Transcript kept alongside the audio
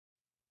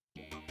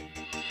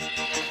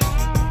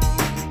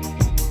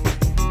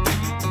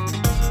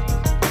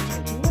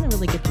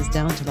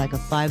down to like a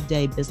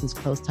 5-day business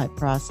close type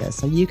process.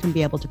 So you can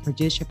be able to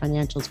produce your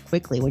financials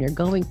quickly. When you're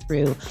going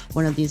through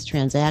one of these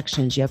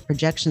transactions, you have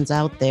projections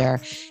out there,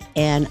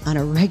 and on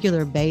a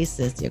regular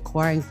basis, the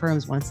acquiring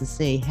firms wants to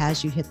see,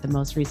 has you hit the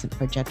most recent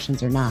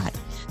projections or not?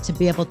 To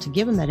be able to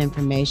give them that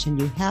information,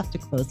 you have to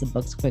close the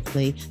books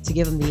quickly to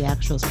give them the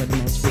actuals for the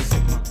most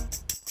recent month.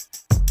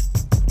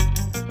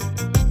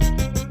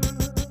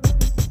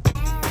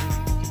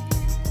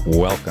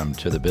 Welcome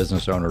to the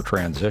Business Owner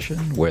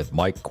Transition with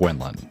Mike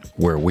Quinlan,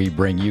 where we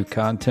bring you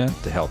content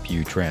to help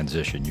you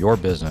transition your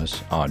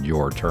business on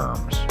your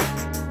terms.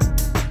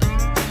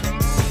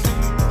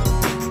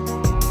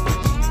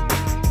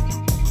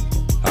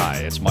 Hi,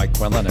 it's Mike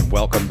Quinlan, and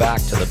welcome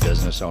back to the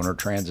Business Owner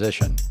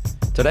Transition.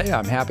 Today,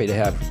 I'm happy to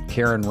have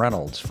Karen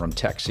Reynolds from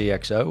Tech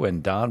CXO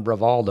and Don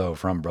Bravaldo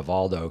from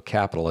Bravaldo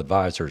Capital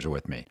Advisors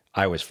with me.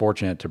 I was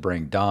fortunate to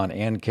bring Don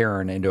and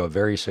Karen into a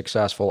very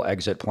successful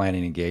exit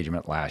planning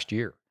engagement last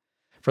year.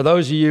 For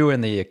those of you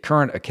in the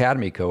current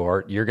Academy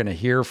cohort, you're going to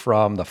hear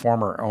from the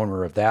former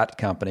owner of that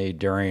company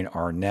during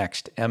our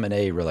next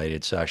M&A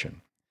related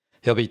session.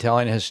 He'll be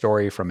telling his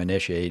story from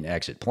initiating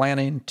exit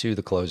planning to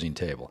the closing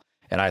table.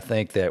 And I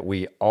think that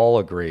we all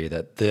agree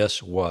that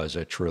this was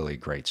a truly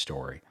great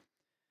story.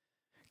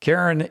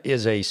 Karen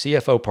is a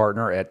CFO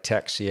partner at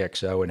Tech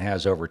CXO and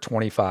has over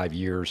 25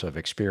 years of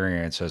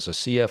experience as a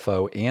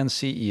CFO and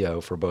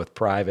CEO for both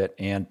private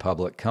and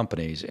public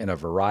companies in a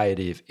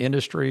variety of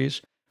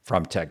industries,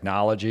 from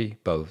technology,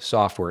 both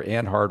software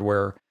and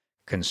hardware,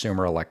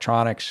 consumer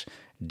electronics,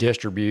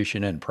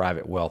 distribution, and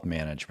private wealth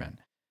management.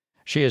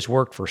 She has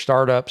worked for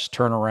startups,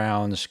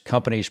 turnarounds,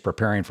 companies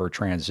preparing for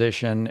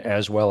transition,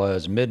 as well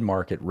as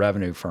mid-market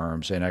revenue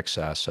firms in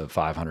excess of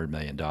 $500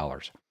 million.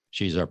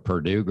 She's a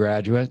Purdue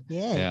graduate.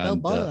 Yeah, go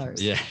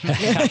Boilers. Yeah,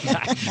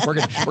 we're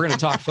gonna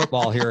talk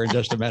football here in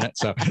just a minute,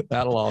 so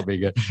that'll all be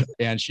good.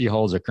 And she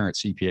holds a current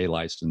CPA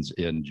license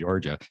in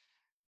Georgia.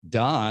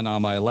 Don,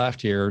 on my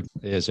left here,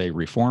 is a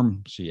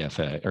reform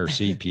CFA or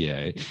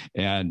CPA,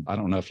 and I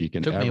don't know if you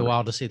can. Took me a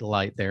while to see the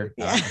light there.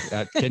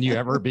 Can you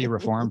ever be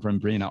reformed from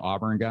being an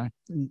Auburn guy?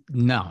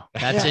 No,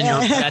 that's in your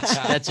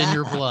that's in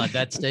your blood.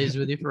 That stays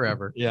with you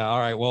forever. Yeah. All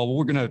right. Well,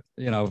 we're gonna,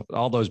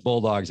 all those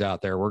Bulldogs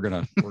out there, we're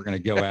gonna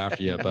go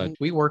after you. But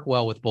we work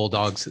well with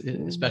Bulldogs,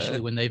 especially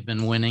when they've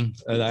been winning.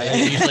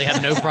 They usually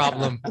have no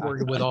problem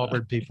working with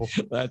Auburn people.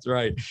 That's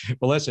right.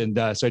 Well, listen.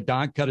 So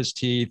Don cut his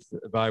teeth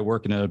by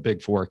working at a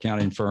Big Four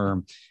accounting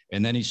firm,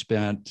 and then he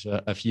spent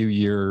a few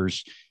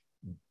years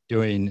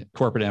doing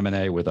corporate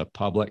M&A with a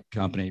public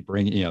company,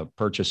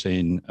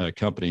 purchasing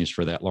companies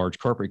for that large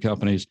corporate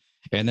companies.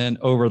 And then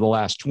over the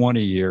last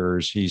 20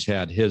 years, he's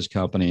had his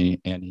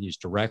company and he's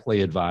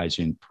directly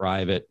advising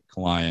private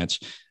clients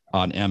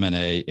on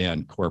M&A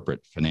and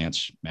corporate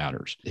finance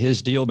matters.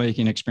 His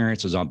deal-making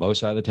experience is on both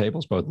sides of the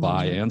tables, both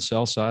buy and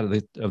sell side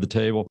of the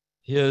table.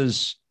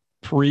 His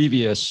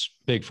previous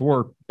Big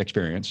Four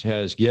experience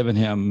has given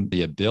him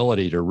the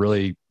ability to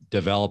really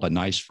develop a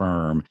nice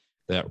firm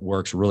that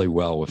works really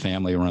well with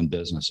family-run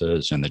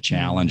businesses and the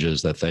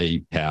challenges that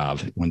they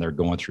have when they're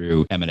going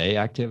through M&A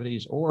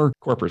activities or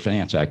corporate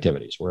finance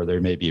activities where they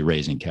may be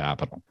raising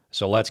capital.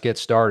 So let's get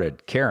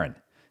started. Karen,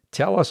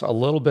 tell us a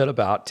little bit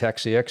about Tech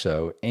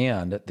CXO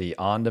and the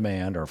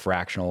on-demand or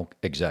fractional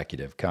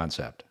executive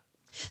concept.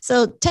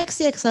 So Tech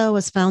CXO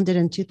was founded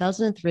in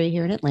 2003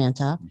 here in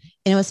Atlanta,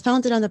 and it was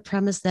founded on the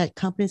premise that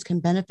companies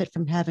can benefit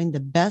from having the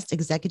best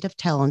executive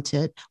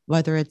talented,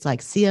 whether it's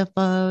like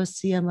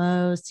CFOs,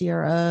 CMOs,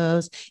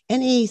 CROs,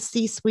 any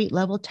C-suite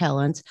level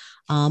talent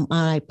on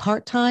a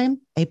part-time,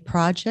 a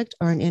project,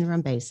 or an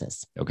interim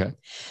basis. Okay.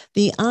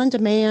 The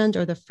on-demand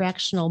or the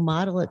fractional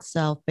model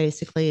itself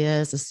basically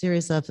is a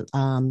series of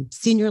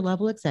senior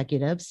level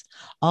executives,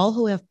 all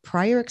who have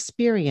prior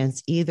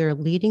experience either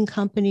leading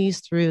companies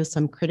through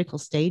some critical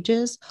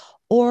stages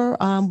or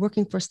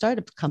working for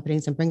startup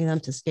companies and bringing them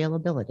to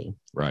scalability.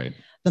 Right.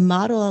 The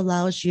model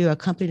allows you, a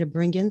company, to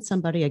bring in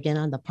somebody, again,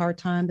 on the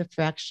part-time, the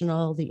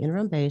fractional, the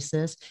interim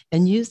basis,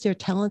 and use their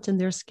talent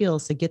and their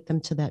skills to get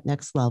them to that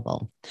next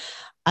level.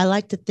 I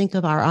like to think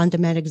of our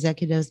on-demand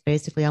executives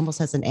basically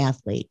almost as an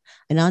athlete.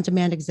 An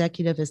on-demand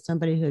executive is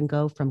somebody who can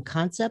go from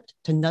concept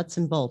to nuts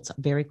and bolts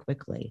very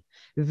quickly.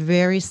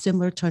 Very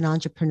similar to an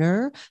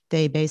entrepreneur.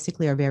 They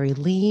basically are very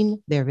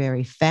lean. They're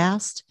very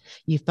fast.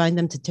 You find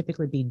them to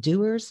typically be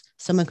doers,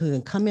 someone who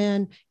can come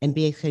in and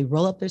basically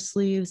roll up their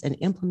sleeves and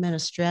implement a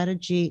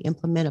strategy,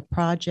 implement a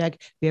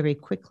project very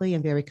quickly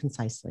and very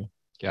concisely.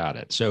 Got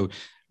it. So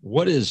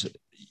what is,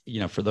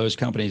 for those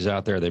companies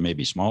out there, they may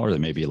be smaller, they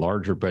may be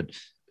larger, but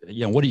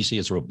what do you see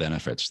as real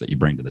benefits that you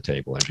bring to the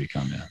table as you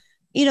come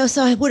in?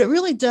 So what it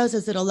really does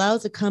is it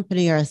allows a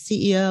company or a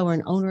CEO or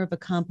an owner of a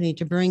company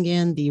to bring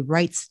in the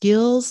right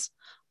skills,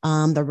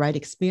 the right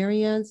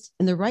experience,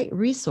 and the right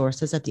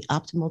resources at the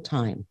optimal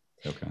time.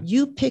 Okay.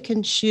 You pick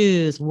and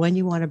choose when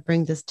you want to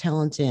bring this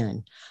talent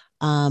in.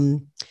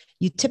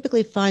 You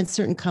typically find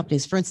certain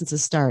companies, for instance, a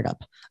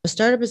startup. A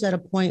startup is at a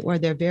point where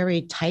they're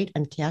very tight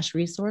on cash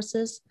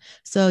resources.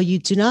 So you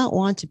do not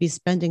want to be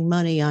spending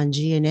money on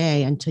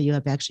G&A until you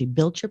have actually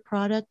built your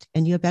product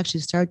and you have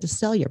actually started to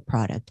sell your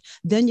product.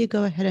 Then you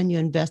go ahead and you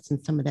invest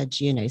in some of that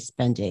G&A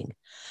spending.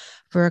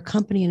 For a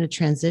company in a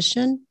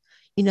transition,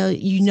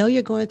 you know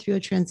you're going through a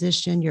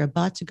transition, you're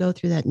about to go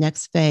through that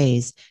next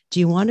phase.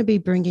 Do you want to be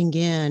bringing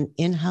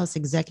in-house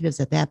executives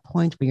at that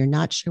point where you're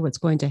not sure what's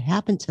going to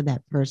happen to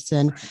that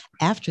person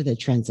after the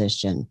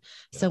transition?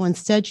 So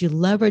instead, you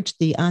leverage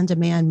the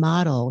on-demand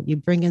model. You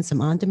bring in some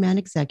on-demand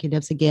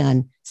executives,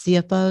 again,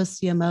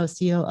 CFOs, CMOs,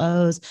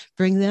 COOs,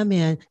 bring them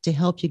in to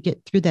help you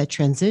get through that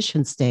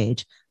transition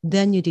stage.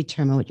 Then you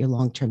determine what your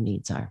long-term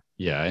needs are.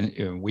 Yeah,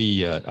 and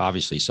we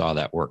obviously saw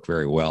that work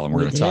very well, and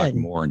we're going to talk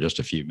more in just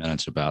a few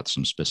minutes about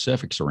some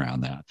specifics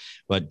around that.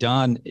 But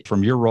Don,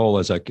 from your role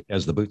as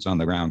the boots on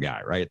the ground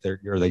guy, right?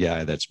 You're the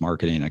guy that's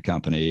marketing a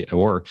company,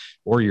 or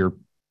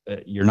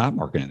you're not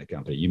marketing the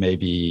company. You may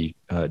be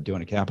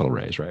doing a capital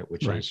raise, right?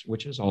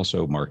 Which is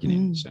also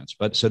marketing in a sense.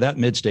 But so that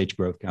mid-stage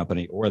growth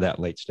company or that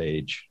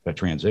late-stage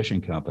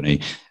transition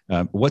company,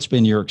 what's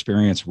been your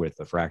experience with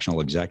the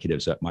fractional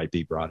executives that might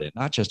be brought in,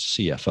 not just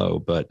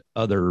CFO, but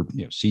other,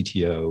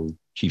 CTO,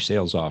 chief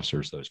sales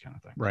officers, those kind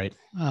of things? Right.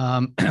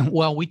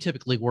 Well, we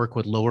typically work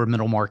with lower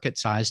middle market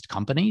sized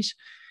companies.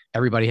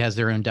 Everybody has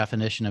their own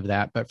definition of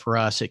that. But for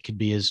us, it could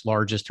be as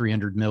large as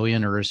 300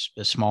 million or as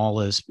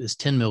small as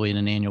 10 million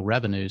in annual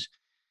revenues,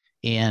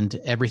 and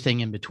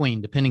everything in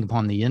between, depending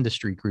upon the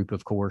industry group,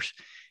 of course.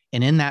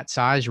 And in that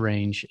size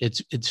range,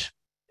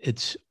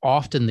 it's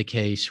often the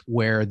case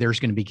where there's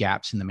going to be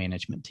gaps in the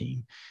management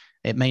team.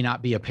 It may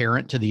not be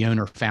apparent to the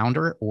owner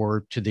founder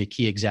or to the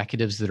key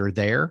executives that are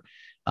there.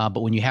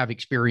 But when you have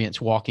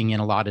experience walking in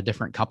a lot of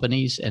different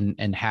companies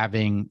and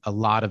having a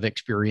lot of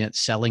experience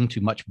selling to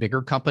much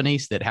bigger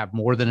companies that have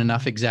more than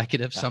enough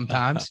executives,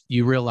 sometimes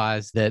you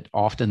realize that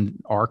often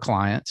our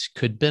clients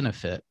could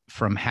benefit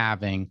from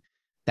having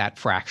that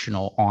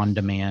fractional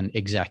on-demand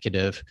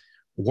executive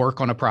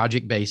work on a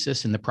project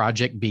basis, and the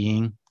project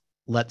being,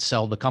 let's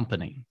sell the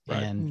company.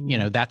 Right.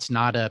 And, that's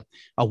not a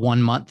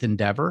 1 month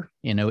endeavor.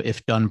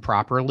 If done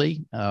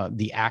properly,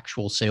 the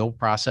actual sale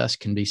process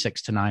can be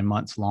 6 to 9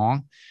 months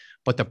long.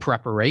 But the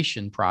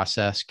preparation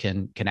process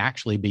can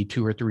actually be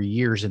 2 or 3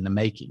 years in the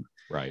making.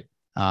 Right.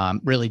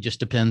 Really just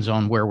depends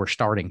on where we're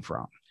starting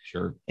from.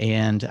 Sure.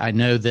 And I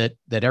know that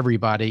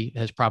everybody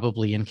has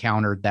probably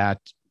encountered that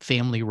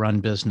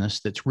family-run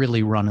business that's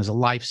really run as a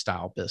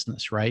lifestyle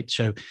business, right?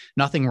 So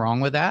nothing wrong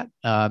with that.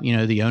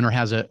 The owner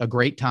has a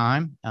great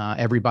time.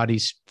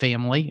 Everybody's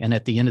family, and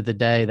at the end of the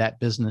day, that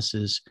business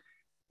is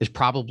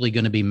probably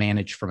going to be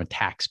managed from a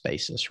tax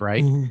basis,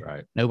 right? Mm-hmm.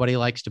 Right. Nobody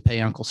likes to pay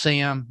Uncle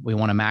Sam. We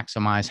want to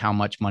maximize how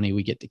much money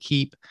we get to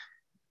keep.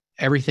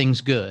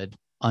 Everything's good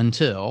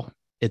until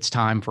it's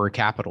time for a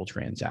capital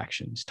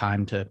transaction. It's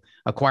time to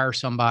acquire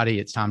somebody.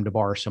 It's time to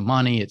borrow some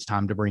money. It's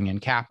time to bring in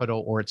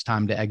capital, or it's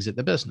time to exit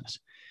the business.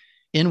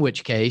 In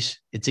which case,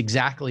 it's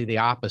exactly the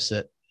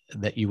opposite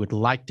that you would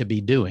like to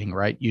be doing,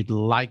 right? You'd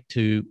like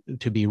to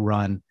be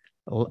run,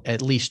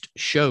 at least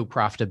show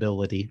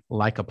profitability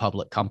like a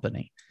public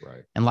company.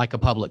 Right. And like a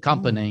public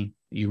company,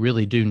 you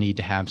really do need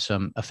to have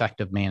some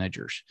effective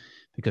managers,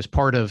 because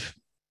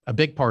a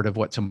big part of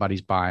what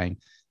somebody's buying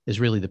is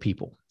really the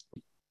people.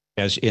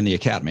 As in the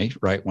academy,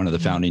 right? One of the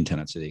founding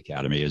tenets of the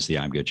academy is the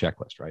I'm Good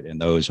checklist, right? And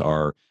those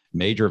are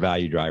major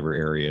value driver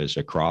areas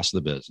across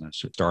the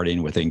business,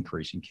 starting with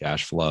increasing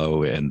cash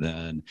flow and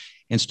then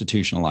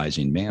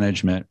institutionalizing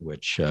management,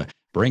 which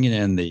bringing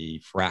in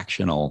the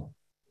fractional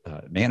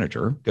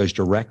manager goes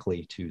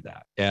directly to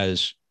that.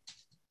 As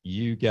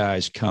you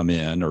guys come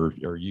in or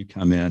you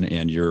come in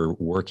and you're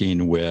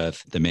working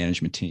with the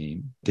management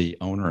team, the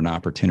owner, an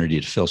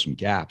opportunity to fill some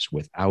gaps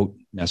without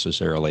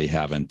necessarily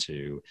having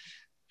to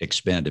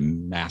expend a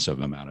massive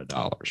amount of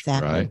dollars.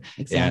 Exactly. Right.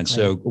 Exactly. And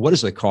so what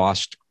does the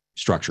cost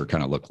structure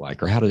kind of look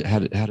like, or how does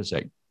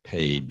that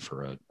paid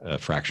for a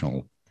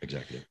fractional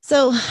executive?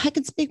 So I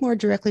can speak more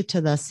directly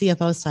to the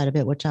CFO side of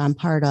it, which I'm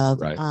part of.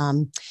 Right.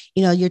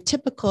 Your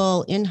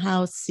typical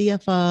in-house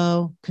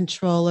CFO,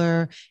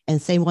 controller,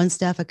 and say one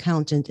staff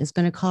accountant is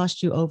going to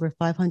cost you over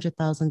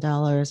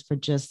 $500,000 for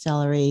just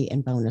salary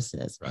and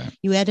bonuses. Right.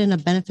 You add in a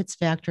benefits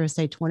factor of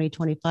say 20,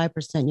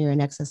 25%, you're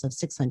in excess of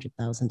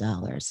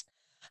 $600,000.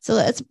 So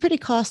it's a pretty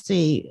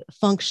costly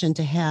function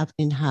to have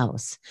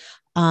in-house.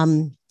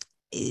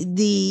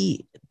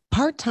 The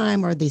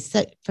part-time or the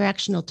set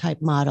fractional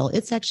type model,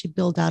 it's actually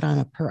billed out on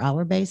a per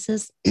hour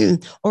basis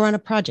or on a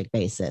project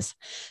basis.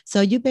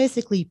 So you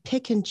basically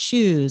pick and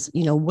choose,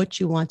 what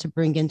you want to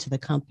bring into the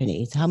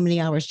company. So how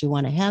many hours do you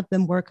want to have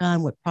them work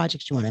on? What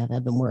projects you want to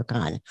have them work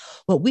on?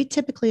 What we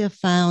typically have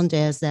found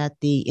is that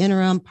the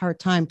interim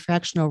part-time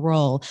fractional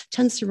role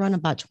tends to run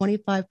about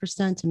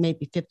 25% to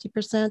maybe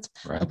 50%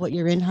 of what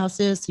your in-house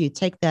is. So you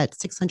take that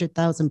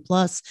 600,000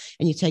 plus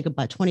and you take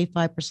about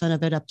 25%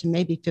 of it up to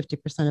maybe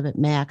 50% of it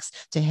max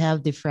to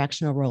have the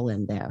fractional role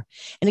in there.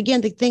 And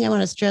again, the thing I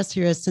want to stress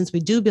here is, since we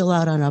do bill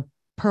out on a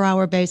per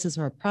hour basis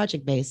or a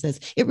project basis,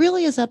 it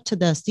really is up to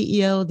the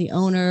CEO, the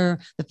owner,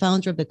 the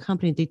founder of the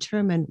company to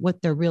determine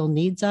what their real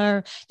needs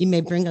are. You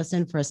may bring us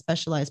in for a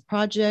specialized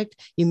project.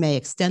 You may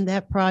extend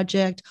that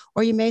project,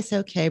 or you may say,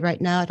 okay,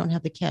 right now I don't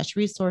have the cash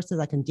resources.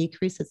 I can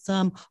decrease it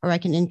some, or I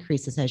can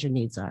increase it as your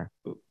needs are.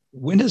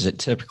 When does it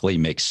typically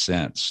make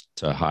sense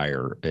to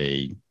hire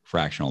a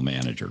fractional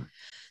manager?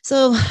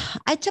 So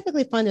I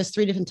typically find there's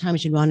 3 different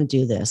times you'd want to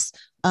do this.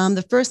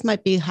 The first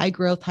might be high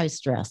growth, high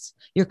stress.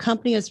 Your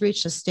company has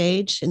reached a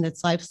stage in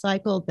its life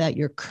cycle that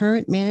your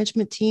current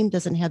management team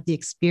doesn't have the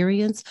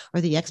experience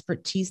or the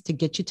expertise to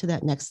get you to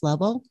that next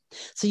level.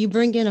 So you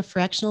bring in a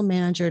fractional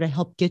manager to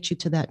help get you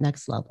to that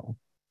next level.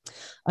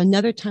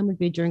 Another time would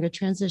be during a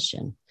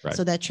transition. Right.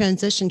 So that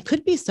transition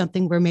could be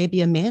something where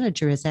maybe a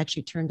manager is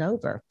actually turned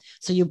over.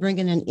 So you bring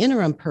in an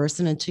interim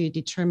person until you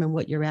determine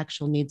what your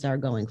actual needs are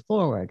going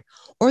forward.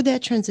 Or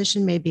that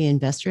transition may be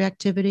investor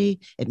activity.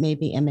 It may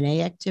be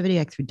M&A activity,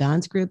 like through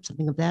Don's group,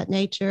 something of that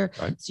nature.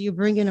 Right. So you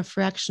bring in a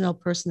fractional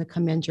person to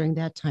come in during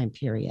that time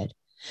period.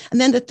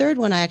 And then the third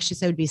one I actually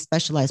say would be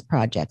specialized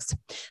projects.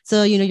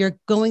 So, you're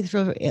going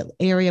through an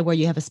area where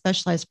you have a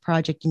specialized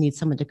project you need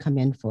someone to come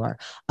in for.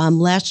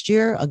 Last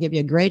year, I'll give you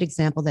a great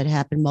example that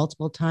happened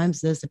multiple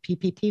times, is the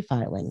PPP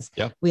filings.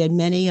 Yep. We had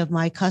many of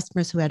my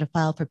customers who had to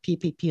file for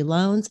PPP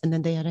loans, and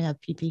then they had to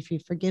have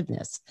PPP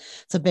forgiveness.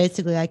 So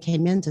basically, I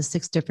came into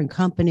 6 different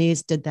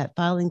companies, did that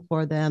filing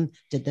for them,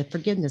 did the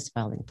forgiveness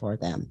filing for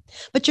them.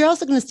 But you're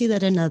also going to see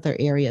that in other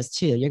areas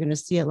too. You're going to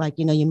see it like,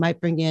 you might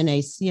bring in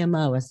a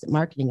CMO, a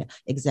marketing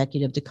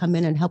executive, to come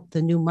in and help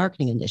the new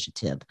marketing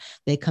initiative.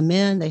 They come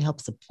in, they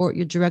help support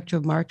your director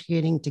of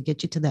marketing to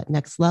get you to that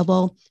next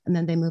level, and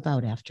then they move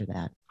out after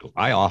that.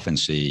 I often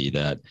see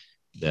that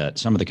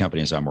some of the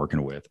companies I'm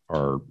working with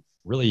are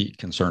really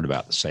concerned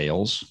about the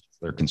sales.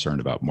 They're concerned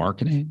about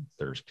marketing.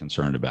 They're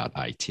concerned about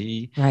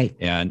IT. Right.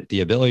 And the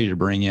ability to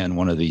bring in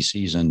one of these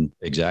seasoned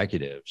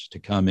executives to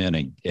come in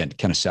and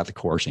kind of set the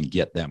course and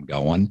get them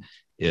going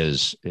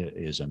works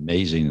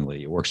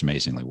amazingly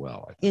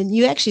well. And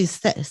you actually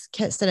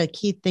said a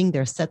key thing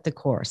there, set the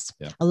course.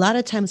 Yeah. A lot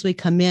of times we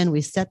come in,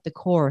 we set the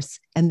course,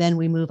 and then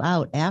we move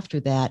out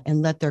after that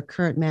and let their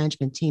current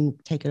management team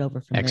take it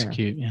over from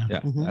Execute, there.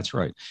 Yeah, that's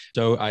right.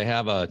 So I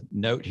have a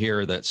note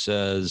here that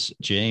says,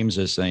 James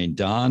is saying,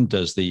 Don,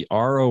 does the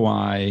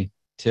ROI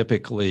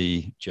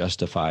typically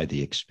justify the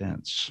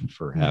expense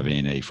for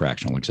having a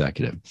fractional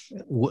executive?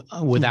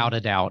 Without a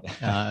doubt.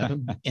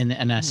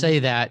 And I say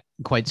that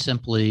quite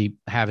simply,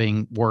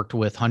 having worked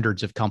with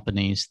hundreds of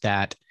companies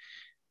that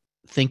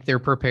think they're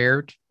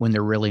prepared when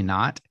they're really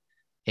not.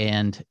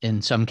 And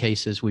in some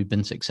cases, we've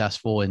been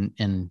successful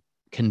in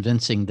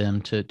convincing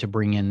them to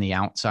bring in the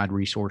outside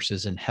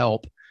resources and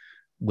help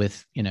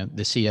with,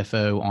 the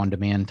CFO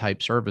on-demand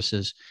type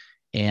services.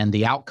 And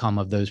the outcome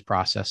of those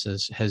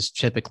processes has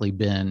typically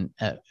been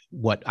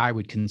what I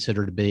would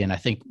consider to be, and I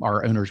think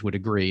our owners would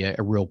agree, a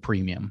real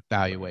premium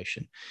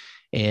valuation.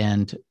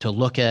 And to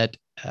look at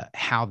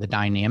how the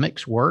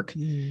dynamics work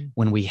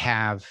when we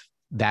have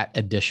that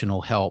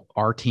additional help,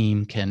 our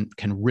team can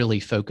really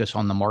focus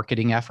on the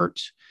marketing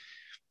efforts,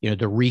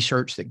 the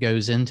research that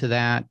goes into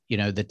that,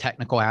 the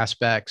technical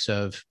aspects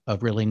of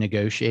really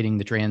negotiating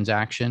the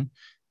transaction.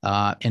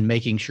 And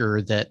making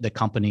sure that the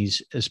company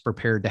is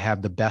prepared to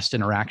have the best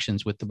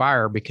interactions with the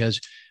buyer,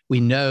 because we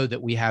know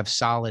that we have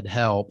solid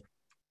help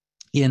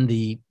in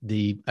the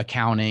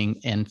accounting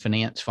and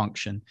finance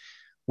function.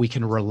 We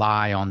can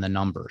rely on the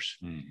numbers.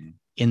 Mm-hmm.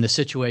 In the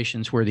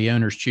situations where the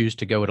owners choose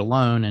to go it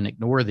alone and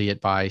ignore the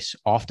advice,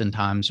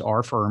 oftentimes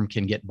our firm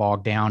can get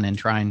bogged down in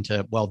trying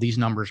to, these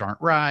numbers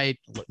aren't right,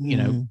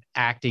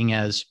 acting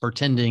as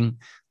pretending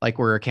like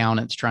we're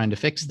accountants trying to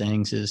fix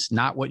things is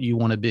not what you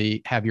want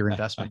to have your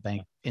investment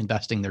bank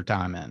investing their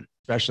time in.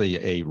 Especially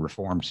a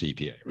reformed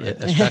CPA,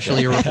 right?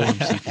 Especially a reformed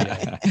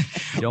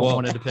CPA. You don't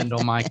want to depend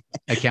on my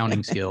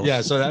accounting skills.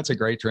 Yeah, so that's a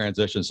great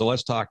transition. So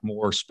let's talk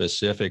more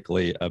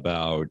specifically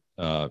about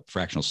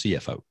fractional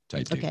CFO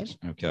type deals.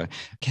 Okay.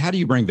 How do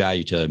you bring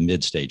value to a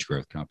mid-stage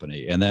growth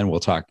company? And then we'll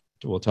talk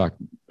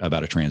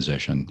about a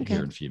transition here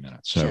in a few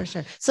minutes. Sure.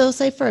 So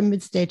say for a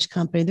mid-stage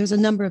company, there's a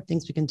number of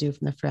things we can do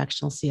from the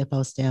fractional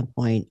CFO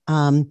standpoint.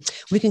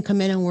 We can come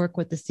in and work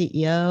with the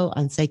CEO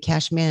on, say,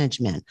 cash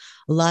management.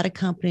 A lot of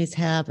companies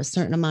have a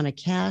certain amount of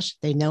cash.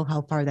 They know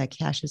how far that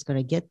cash is going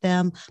to get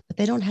them, but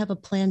they don't have a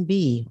plan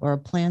B or a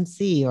plan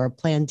C or a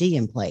plan D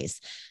in place.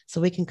 So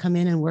we can come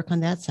in and work on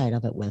that side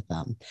of it with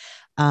them.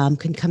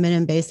 Can come in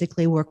and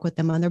basically work with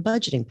them on their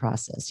budgeting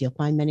process. You'll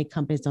find many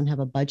companies don't have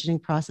a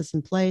budgeting process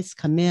in place.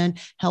 Come in,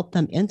 help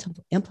them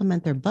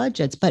implement their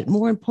budgets, but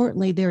more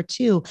importantly there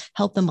too,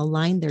 help them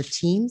align their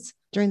teams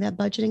during that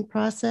budgeting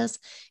process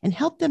and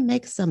help them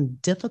make some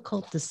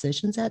difficult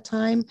decisions at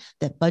time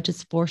that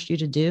budgets force you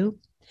to do.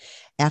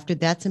 After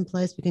that's in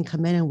place, we can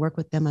come in and work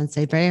with them on,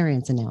 say,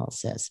 variance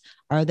analysis.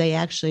 Are they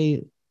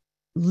actually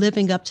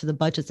living up to the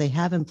budgets they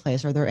have in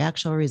place? Are their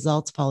actual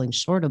results falling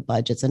short of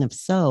budgets? And if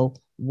so,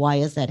 why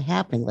is that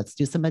happening? Let's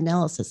do some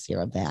analysis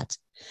here of that.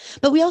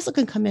 But we also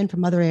can come in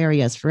from other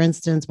areas. For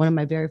instance, one of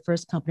my very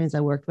first companies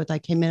I worked with, I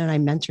came in and I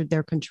mentored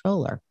their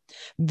controller.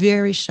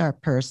 Very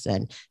sharp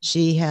person.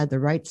 She had the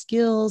right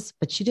skills,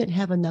 but she didn't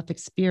have enough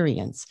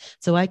experience.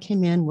 So I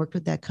came in, worked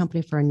with that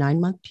company for a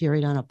 9-month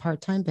period on a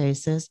part-time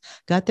basis,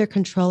 got their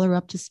controller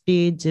up to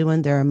speed,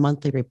 doing their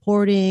monthly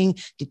reporting,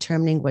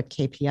 determining what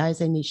KPIs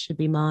they should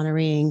be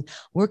monitoring,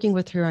 working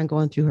with her on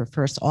going through her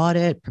first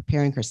audit,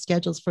 preparing her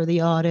schedules for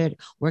the audit,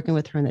 working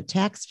with her in the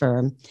tax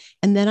firm.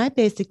 And then I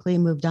basically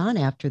moved on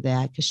after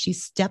that because she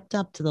stepped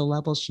up to the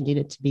level she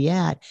needed to be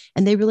at.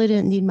 And they really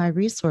didn't need my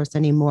resource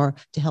anymore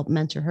to help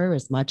mentor her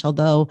as much.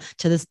 Although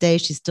to this day,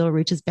 she still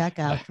reaches back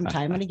out from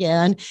time and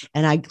again,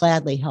 and I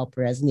gladly help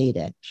her as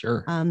needed.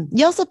 Sure.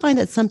 You also find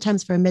that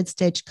sometimes for a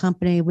mid-stage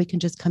company, we can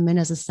just come in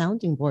as a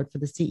sounding board for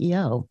the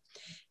CEO.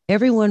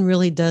 Everyone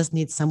really does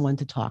need someone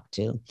to talk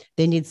to.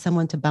 They need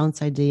someone to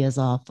bounce ideas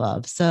off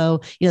of.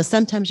 So,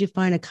 sometimes you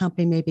find a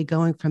company maybe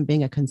going from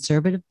being a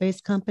conservative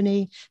based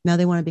company. Now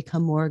they want to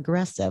become more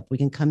aggressive. We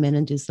can come in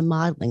and do some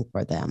modeling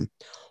for them.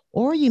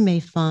 Or you may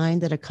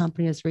find that a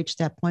company has reached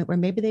that point where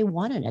maybe they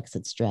want an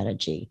exit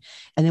strategy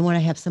and they want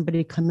to have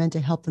somebody come in to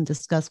help them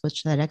discuss what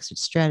that exit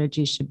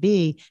strategy should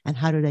be and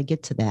how do they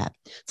get to that.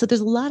 So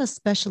there's a lot of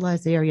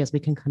specialized areas we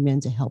can come in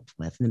to help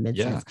with in a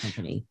mid-sized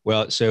company.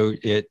 Well, so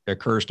it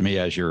occurs to me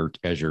as you're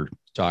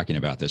talking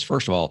about this,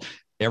 first of all,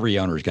 every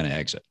owner is going to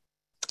exit.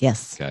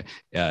 Yes.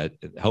 Okay.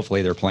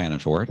 Hopefully they're planning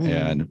for it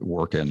and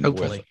working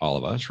with all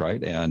of us,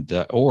 right?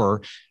 And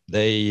or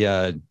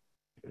they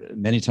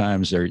many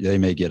times they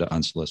may get an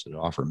unsolicited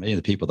offer. Many of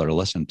the people that are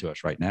listening to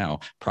us right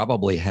now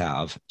probably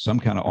have some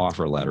kind of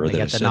offer letter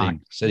that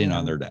is sitting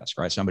on their desk,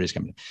 right? Somebody's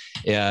coming.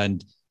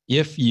 And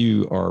if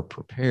you are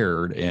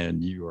prepared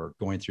and you are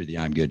going through the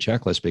I'm Good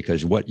checklist,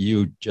 because what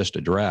you just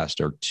addressed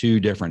are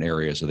two different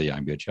areas of the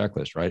I'm Good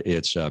checklist, right?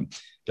 It's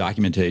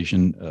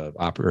documentation of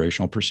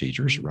operational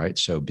procedures, right?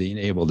 So being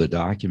able to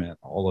document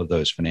all of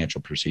those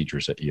financial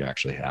procedures that you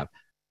actually have,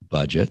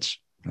 budgets,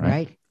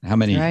 right? How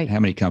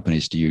many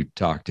companies do you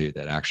talk to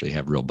that actually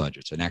have real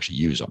budgets and actually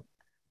use them?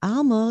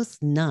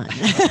 Almost none.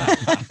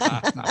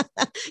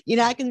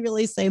 I can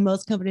really say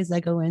most companies I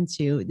go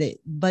into, the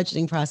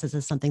budgeting process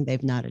is something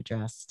they've not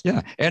addressed.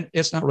 Yeah. And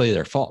it's not really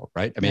their fault,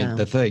 right? I mean,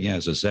 the thing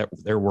is that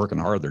they're working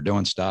hard, they're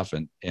doing stuff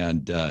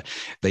and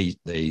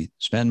they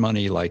spend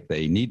money like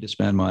they need to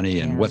spend money,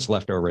 and what's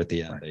left over at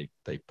the end,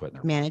 they put in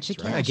their manage your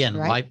cash, again,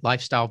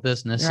 lifestyle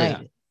business.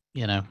 Right.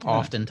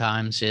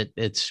 Oftentimes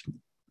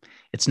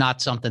it's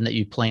not something that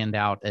you planned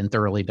out and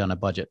thoroughly done a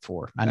budget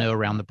for. I know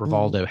around the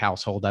Brivaldo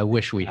household, I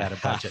wish we had a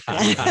budget.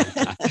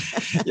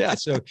 Yeah.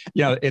 So,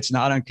 it's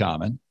not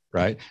uncommon,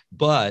 right?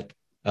 But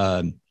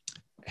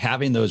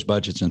having those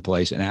budgets in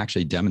place and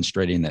actually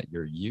demonstrating that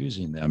you're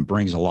using them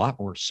brings a lot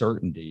more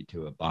certainty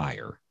to a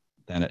buyer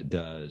than it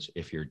does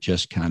if you're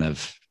just kind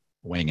of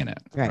winging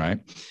it, right?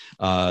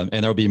 And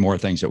there'll be more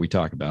things that we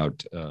talk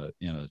about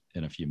in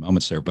a few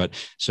moments there. But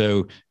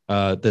so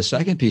the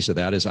second piece of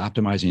that is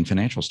optimizing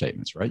financial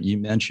statements, right? You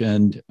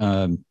mentioned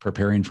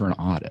preparing for an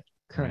audit,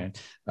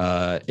 correct?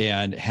 Right?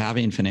 And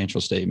having financial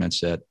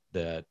statements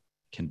that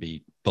can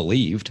be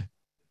believed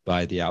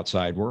by the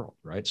outside world,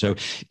 right? So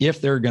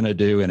if they're going to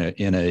do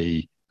in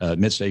a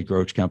mid-stage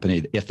growth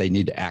company, if they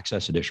need to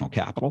access additional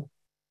capital,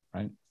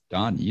 right?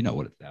 Don, you know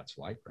what that's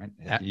like, right?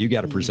 You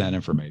got to present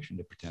information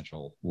to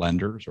potential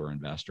lenders or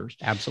investors.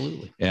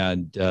 Absolutely.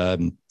 And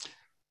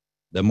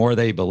the more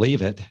they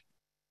believe it,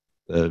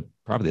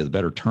 probably the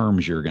better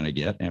terms you're going to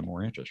get and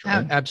more interest,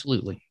 right?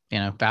 Absolutely.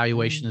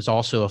 Valuation is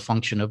also a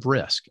function of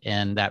risk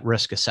and that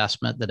risk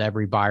assessment that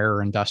every buyer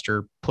or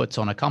investor puts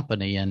on a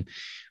company. And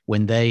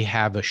when they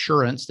have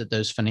assurance that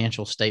those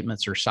financial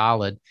statements are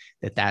solid,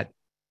 that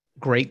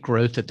great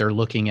growth that they're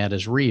looking at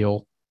is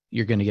real,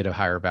 you're going to get a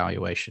higher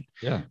valuation.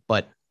 Yeah.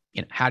 But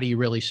how do you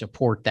really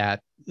support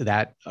that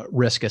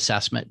risk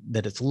assessment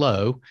that it's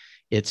low?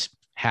 It's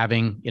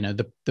having,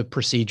 the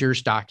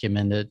procedures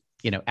documented,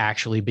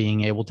 actually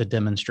being able to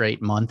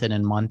demonstrate month in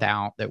and month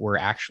out that we're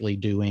actually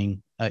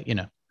doing,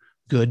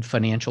 good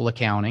financial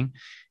accounting,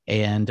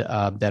 and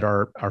that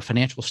our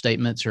financial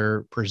statements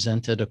are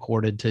presented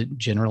according to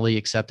generally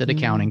accepted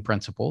accounting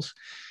principles.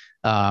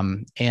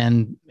 And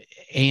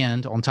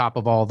on top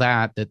of all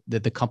that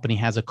the company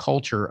has a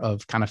culture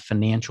of kind of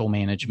financial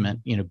management,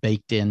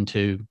 baked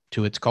into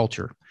its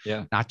culture.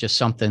 Yeah. Not just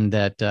something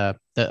that the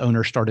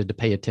owner started to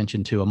pay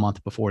attention to a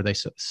month before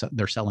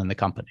they're selling the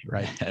company.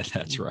 Right.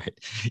 That's right.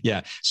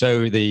 Yeah.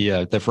 So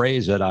the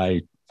phrase that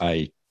I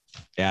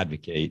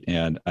advocate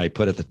and I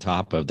put at the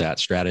top of that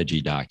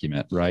strategy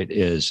document, right,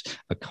 is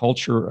a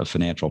culture of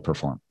financial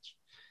performance.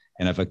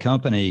 And if a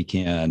company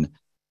can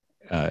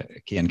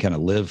kind of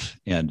live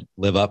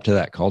up to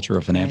that culture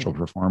of financial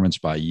performance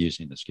by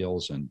using the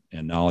skills and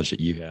knowledge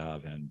that you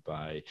have, and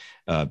by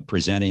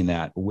presenting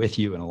that with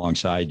you and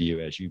alongside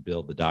you as you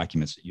build the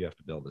documents that you have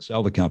to build to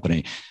sell the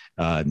company,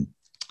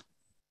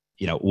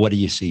 what do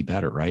you see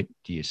better, right?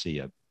 Do you see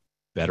a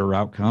better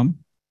outcome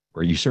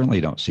where you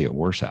certainly don't see a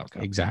worse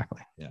outcome.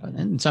 Exactly. Yeah. And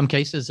in some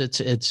cases,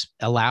 it's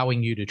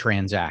allowing you to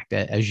transact.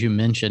 As you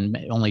mentioned,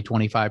 only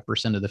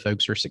 25% of the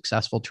folks are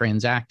successful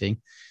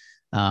transacting.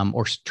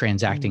 Or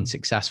transacting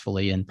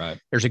successfully. And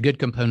there's a good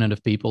component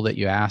of people that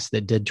you ask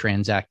that did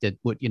transact it.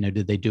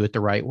 Did they do it the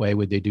right way?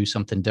 Would they do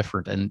something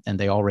different? And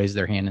they all raise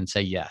their hand and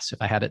say, yes,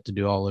 if I had it to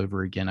do all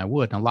over again, I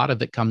would. And a lot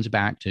of it comes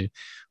back to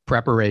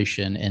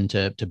preparation and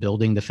to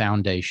building the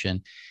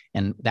foundation.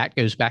 And that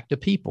goes back to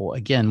people.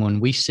 Again, when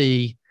we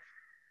see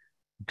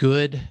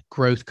good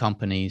growth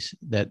companies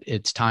that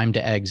it's time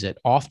to exit,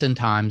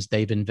 oftentimes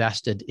they've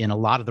invested in a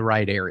lot of the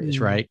right areas,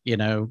 right?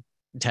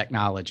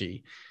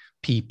 Technology,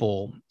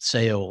 people,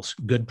 sales,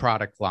 good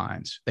product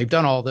lines. They've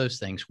done all those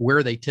things.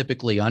 Where they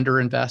typically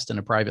underinvest in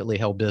a privately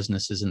held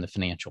business is in the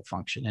financial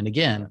function. And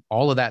again,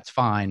 all of that's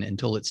fine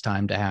until it's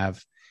time to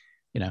have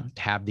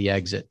the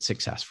exit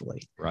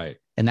successfully. Right.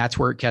 And that's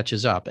where it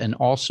catches up. And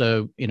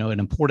also, an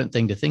important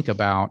thing to think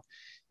about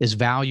is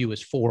value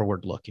is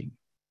forward looking.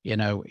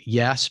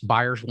 Yes,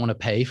 buyers want to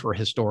pay for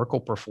historical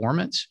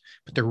performance,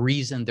 but the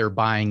reason they're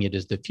buying it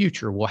is the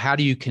future. Well, how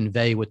do you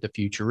convey what the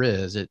future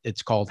is?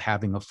 It's called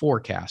having a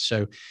forecast.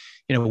 So,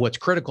 what's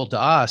critical to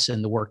us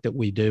in the work that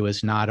we do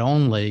is not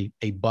only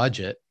a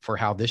budget for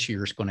how this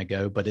year is going to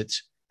go, but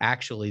it's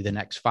actually the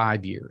next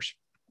 5 years.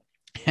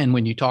 And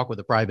when you talk with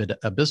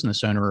a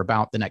business owner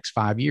about the next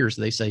 5 years,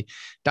 they say,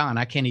 Don,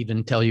 I can't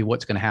even tell you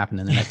what's going to happen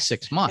in the next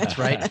 6 months,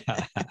 right?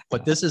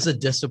 But this is a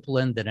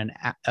discipline that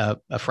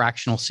a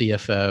fractional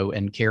CFO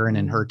and Karen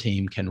and her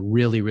team can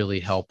really,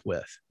 really help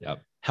with.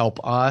 Yep. Help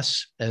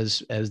us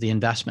as the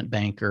investment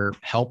banker,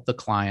 help the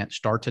client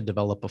start to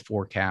develop a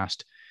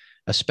forecast,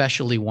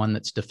 especially one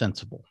that's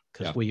defensible.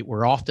 Because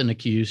we're often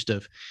accused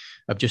of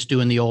just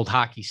doing the old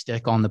hockey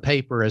stick on the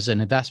paper as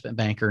an investment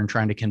banker and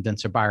trying to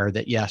convince a buyer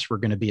that, yes, we're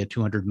going to be a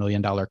 $200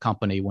 million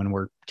company when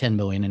we're 10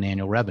 million in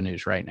annual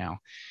revenues right now.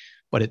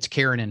 But it's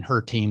Karen and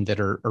her team that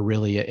are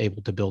really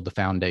able to build the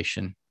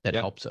foundation that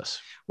helps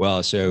us.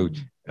 Well, so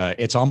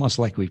it's almost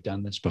like we've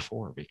done this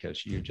before,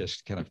 because you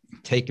just kind of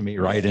taken me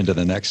right into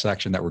the next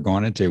section that we're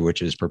going into,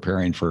 which is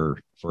preparing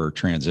for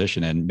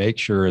transition, and make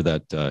sure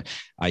that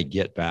I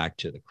get back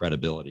to the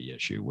credibility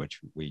issue, which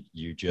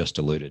you just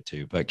alluded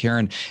to. But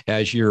Karen,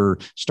 as you're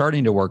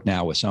starting to work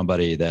now with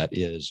somebody that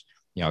is,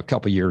 a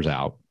couple years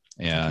out,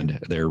 and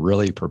they're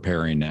really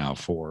preparing now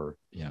for,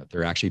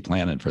 they're actually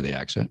planning for the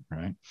exit,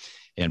 right?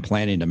 And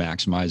planning to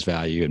maximize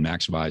value and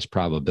maximize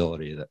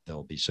probability that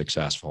they'll be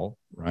successful,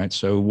 right?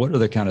 So what are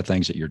the kind of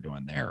things that you're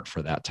doing there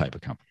for that type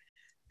of company?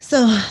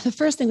 So the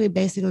first thing we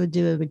basically would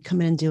do is we'd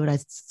come in and do what I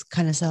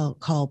kind of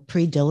call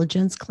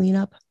pre-diligence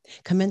cleanup.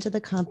 Come into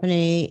the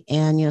company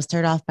and,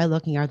 start off by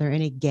looking, are there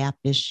any gap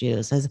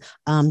issues? As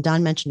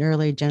Don mentioned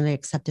earlier, generally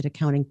accepted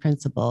accounting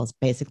principles,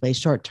 basically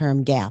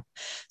short-term gap.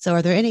 So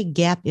are there any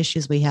gap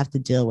issues we have to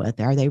deal with?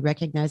 Are they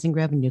recognizing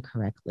revenue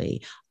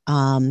correctly?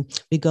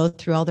 We go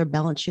through all their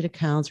balance sheet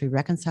accounts, we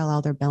reconcile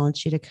all their balance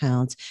sheet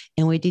accounts,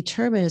 and we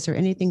determine, is there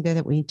anything there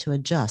that we need to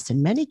adjust?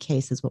 In many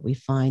cases, what we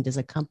find is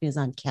a company is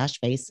on cash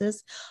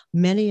basis.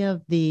 Many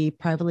of the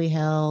privately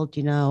held,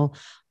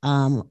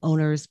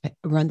 owners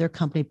run their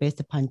company based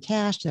upon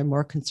cash. They're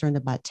more concerned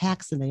about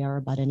tax than they are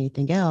about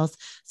anything else.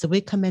 So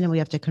we come in and we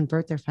have to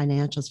convert their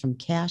financials from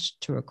cash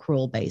to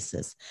accrual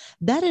basis.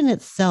 That in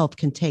itself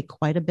can take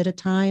quite a bit of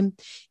time.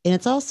 And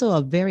it's also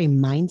a very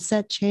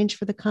mindset change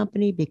for the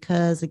company,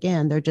 because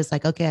again, they're just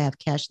like, okay, I have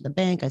cash in the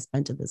bank, I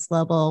spent to this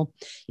level.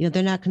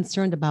 They're not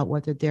concerned about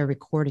whether they're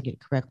recording it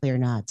correctly or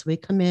not. So we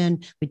come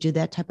in, we do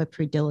that type of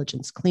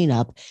pre-diligence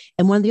cleanup.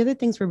 And one of the other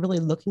things we're really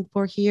looking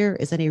for here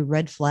is any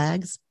red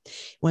flags.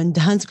 When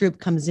Don's group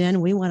comes in,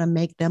 we want to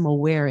make them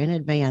aware in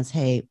advance,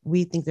 hey,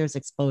 we think there's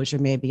exposure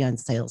maybe on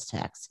sales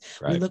tax.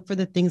 Right. We look for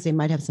the things they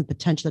might have some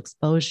potential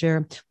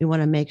exposure. We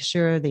want to make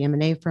sure the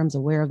M&A firm's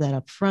aware of that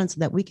up front so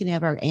that we can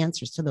have our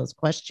answers to those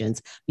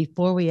questions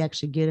before we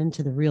actually get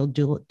into the real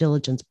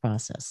diligence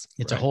process.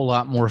 It's a whole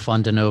lot more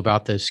fun to know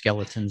about those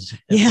skeletons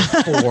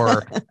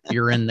before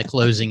you're in the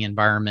closing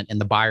environment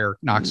and the buyer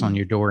knocks on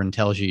your door and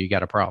tells you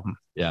got a problem.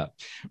 Yeah.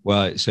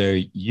 Well, so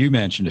you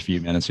mentioned a few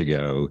minutes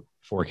ago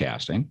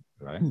forecasting,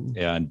 right?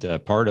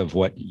 And part of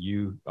what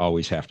you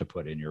always have to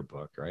put in your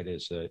book, right,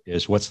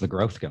 is what's the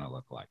growth going to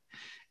look like?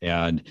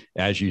 And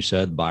as you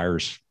said,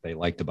 buyers, they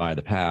like to buy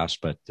the past,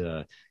 but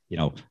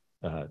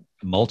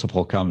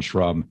multiple comes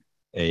from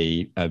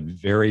a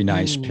very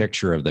nice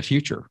picture of the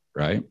future,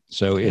 right?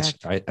 So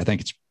I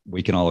think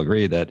we can all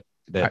agree that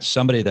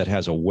somebody that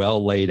has a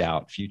well laid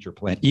out future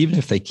plan, even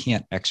if they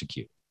can't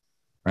execute,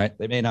 right?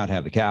 They may not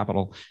have the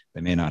capital,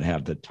 they may not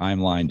have the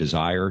timeline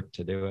desire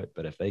to do it,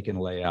 but if they can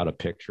lay out a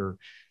picture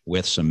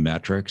with some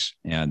metrics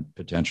and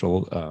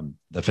potential,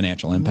 the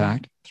financial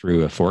impact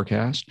through a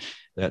forecast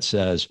that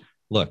says,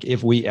 look,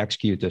 if we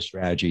execute this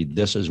strategy,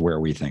 this is where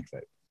we think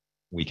that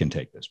we can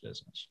take this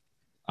business.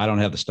 I don't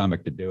have the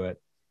stomach to do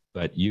it,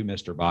 but you,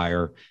 Mr.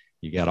 Buyer,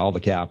 you got all the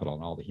capital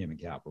and all the human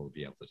capital to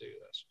be able to do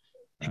this.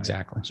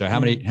 Exactly. So how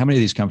many of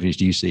these companies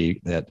do you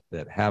see that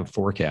have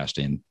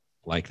forecasting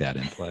like that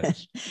in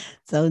place?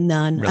 So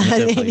none.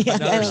 Relatively.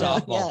 Another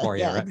softball for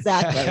you, right?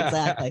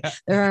 Exactly.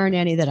 There aren't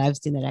any that I've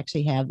seen that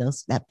actually have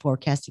that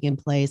forecasting in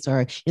place,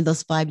 or in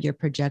those 5-year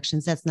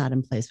projections. That's not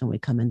in place when we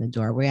come in the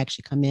door. We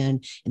actually come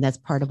in, and that's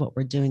part of what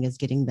we're doing, is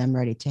getting them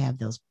ready to have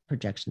those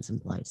projections in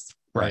place.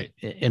 Right.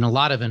 In a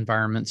lot of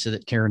environments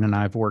that Karen and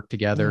I have worked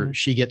together,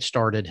 she gets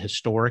started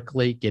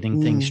historically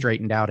getting things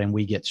straightened out, and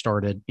we get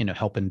started,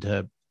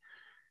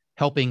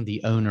 helping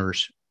the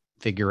owners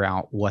figure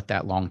out what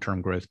that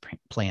long-term growth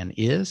plan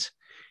is.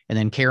 And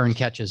then Karen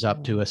catches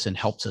up to us and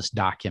helps us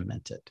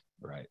document it.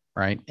 Right.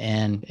 Right.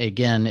 And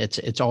again,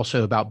 it's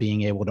also about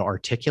being able to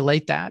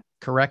articulate that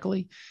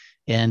correctly.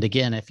 And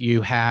again, if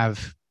you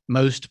have,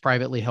 most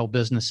privately held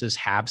businesses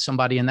have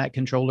somebody in that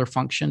controller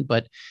function,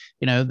 but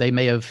they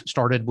may have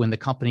started when the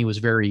company was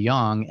very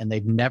young and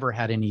they've never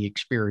had any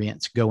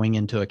experience going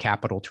into a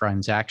capital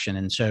transaction.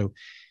 And so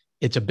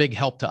it's a big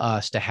help to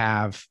us to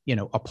have,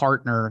 a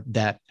partner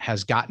that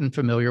has gotten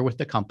familiar with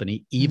the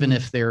company, even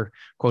if they're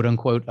quote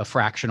unquote a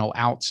fractional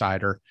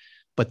outsider,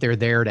 but they're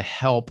there to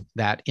help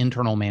that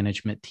internal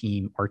management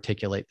team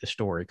articulate the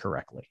story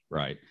correctly.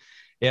 Right.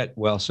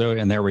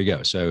 And there we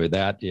go. So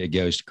that it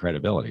goes to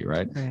credibility,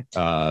 right?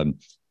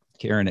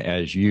 Karen,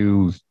 as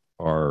you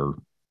are,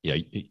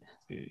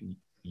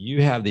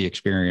 you have the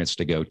experience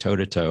to go toe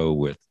to toe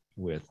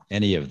with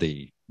any of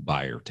the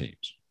buyer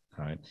teams.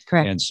 Right.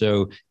 Correct. And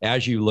so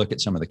as you look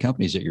at some of the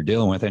companies that you're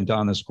dealing with, and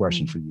Don, this is a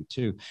question for you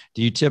too,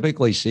 do you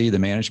typically see the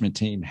management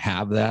team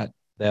have that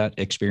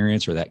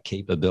experience or that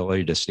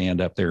capability to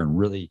stand up there and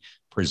really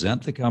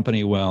present the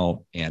company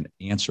well and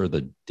answer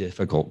the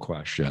difficult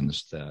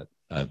questions that,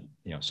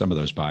 some of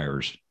those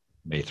buyers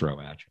may throw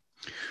at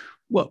you?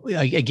 Well,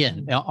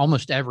 again,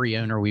 almost every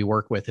owner we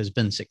work with has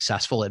been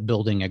successful at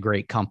building a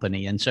great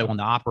company. And so on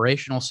the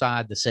operational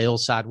side, the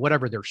sales side,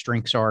 whatever their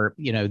strengths are,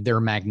 they're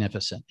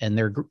magnificent and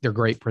they're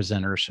great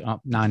presenters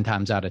 9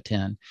 times out of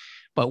 10.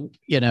 But,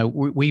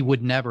 we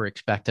would never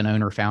expect an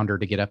owner founder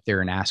to get up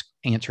there and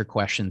answer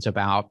questions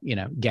about,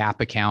 GAAP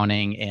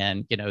accounting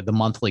and, the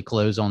monthly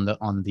close on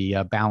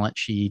the balance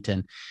sheet,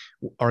 and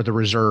are the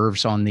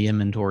reserves on the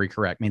inventory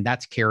correct? I mean,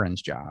 that's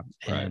Karen's job.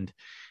 Right. And,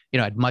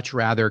 I'd much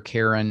rather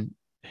Karen,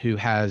 who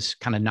has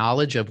kind of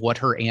knowledge of what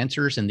her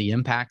answers and the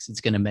impacts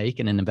it's going to make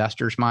in an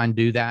investor's mind,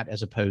 do that,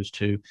 as opposed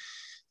to,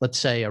 let's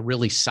say, a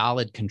really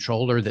solid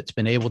controller that's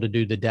been able to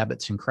do the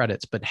debits and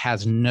credits, but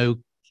has no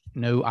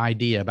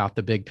idea about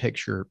the big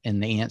picture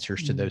and the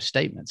answers to those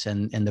statements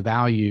and the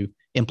value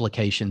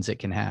implications it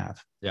can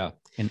have. Yeah.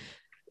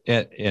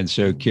 And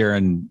so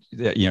Karen,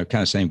 kind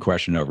of same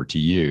question over to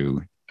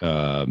you.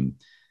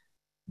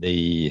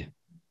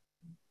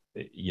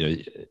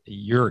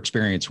 Your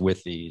experience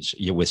with these,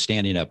 with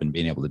standing up and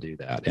being able to do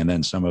that, and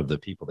then some of the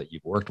people that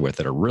you've worked with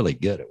that are really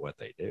good at what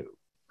they do,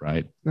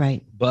 right?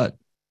 Right. But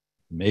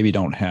maybe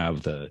don't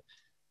have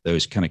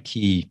those kind of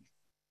key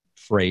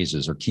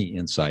phrases or key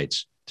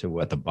insights to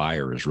what the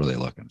buyer is really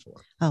looking for.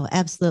 Oh,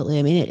 absolutely.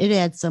 I mean, it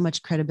adds so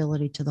much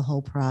credibility to the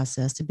whole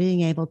process, to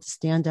being able to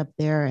stand up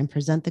there and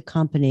present the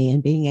company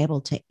and being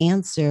able to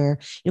answer,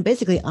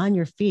 basically on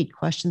your feet,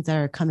 questions that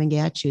are coming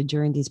at you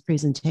during these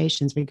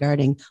presentations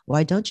regarding,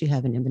 why don't you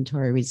have an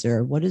inventory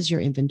reserve? What is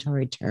your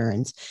inventory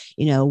turns?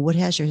 What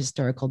has your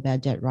historical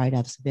bad debt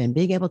write-ups been?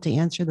 Being able to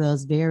answer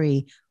those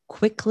very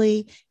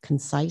quickly,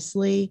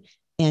 concisely,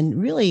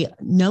 and really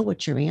know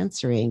what you're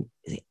answering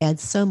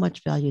adds so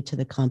much value to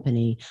the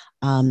company.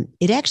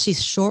 It actually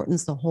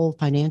shortens the whole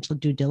financial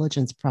due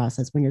diligence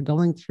process. When you're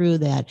going through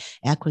that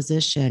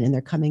acquisition and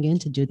they're coming in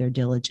to do their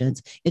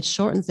diligence, it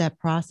shortens that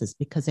process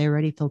because they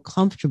already feel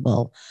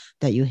comfortable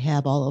that you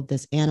have all of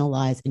this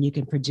analyzed and you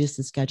can produce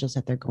the schedules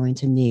that they're going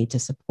to need to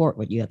support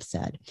what you have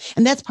said.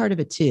 And that's part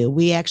of it too.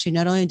 We actually,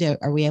 not only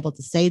are we able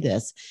to say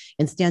this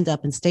and stand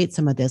up and state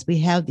some of this, we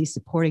have the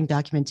supporting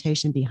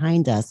documentation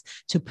behind us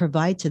to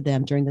provide to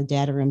them during the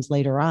data rooms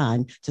later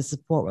on to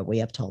support what we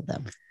have told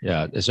them.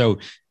 Yeah. So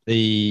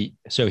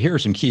here are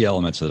some key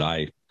elements that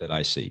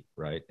I see,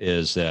 right,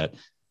 is that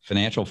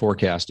financial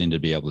forecasting to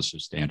be able to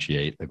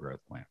substantiate the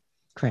growth plan.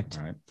 Correct.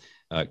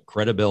 Right.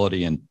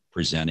 Credibility in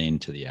presenting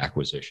to the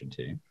acquisition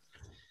team,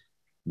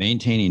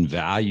 maintaining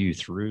value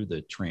through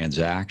the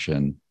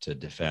transaction to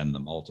defend the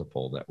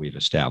multiple that we've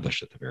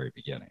established at the very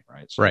beginning,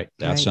 right? So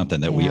that's something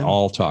that we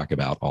all talk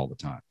about all the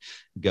time.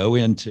 Go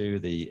into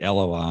the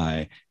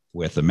LOI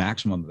with the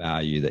maximum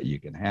value that you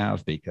can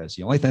have, because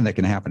the only thing that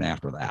can happen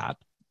after that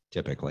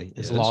typically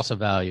is loss of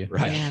value.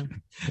 Right. Yeah.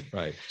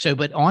 Right. So,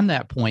 but on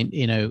that point,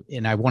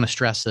 and I want to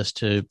stress this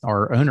to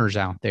our owners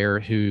out there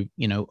who,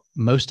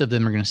 most of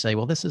them are going to say,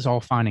 well, this is all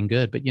fine and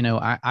good, but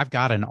I've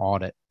got an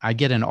audit. I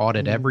get an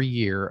audit every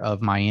year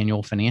of my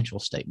annual financial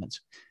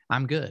statements.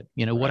 I'm good.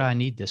 What do I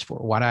need this for?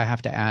 Why do I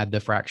have to add the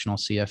fractional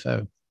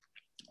CFO?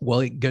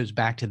 Well, it goes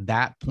back to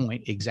that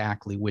point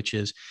exactly, which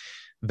is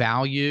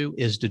value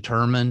is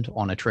determined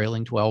on a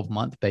trailing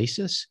 12-month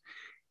basis.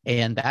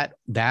 And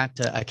that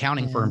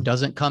accounting firm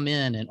doesn't come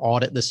in and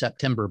audit the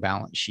September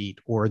balance sheet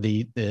or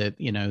the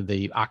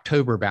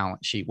October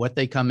balance sheet. What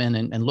they come in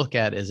and look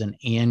at is an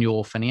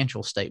annual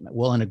financial statement.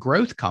 Well, in a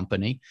growth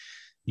company,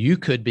 you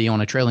could be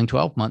on a trailing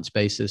 12 months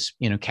basis,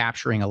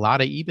 capturing a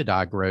lot of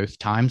EBITDA growth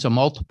times a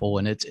multiple.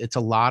 And it's a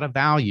lot of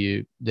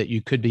value that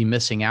you could be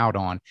missing out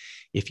on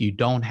if you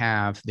don't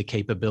have the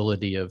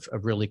capability of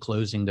really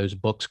closing those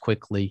books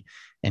quickly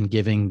and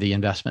giving the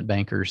investment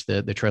bankers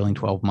the trailing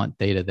 12-month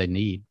data they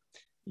need.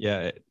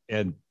 Yeah.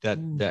 And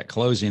that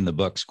closing the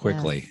books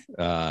quickly,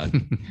 Yes.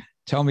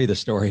 Tell me the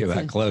story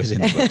about closing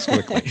the books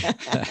quickly.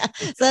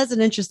 So that's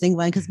an interesting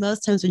one, because most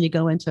times when you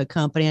go into a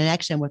company, and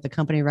actually I'm with a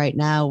company right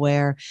now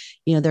where,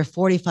 they're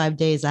 45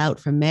 days out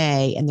from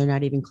May and they're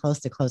not even close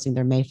to closing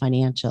their May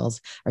financials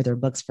or their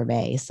books for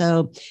May.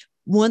 So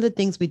one of the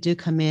things we do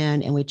come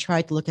in and we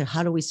try to look at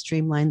how do we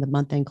streamline the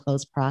month-end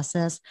close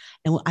process.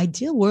 And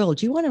ideal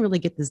world, you want to really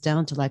get this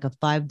down to like a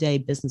 5-day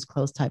business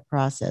close type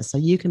process. So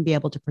you can be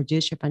able to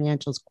produce your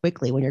financials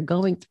quickly. When you're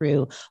going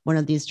through one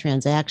of these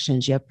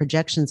transactions, you have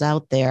projections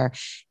out there.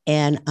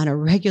 And on a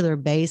regular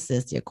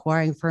basis, the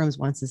acquiring firms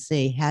wants to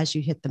see, has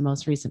you hit the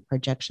most recent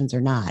projections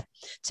or not?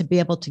 To be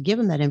able to give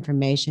them that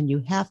information,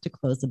 you have to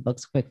close the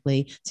books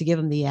quickly to give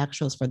them the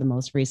actuals for the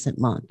most recent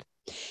month.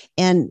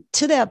 And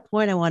to that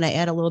point, I want to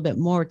add a little bit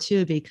more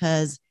too,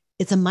 because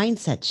it's a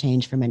mindset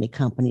change for many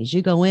companies.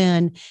 You go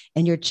in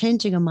and you're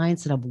changing a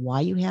mindset of why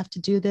you have to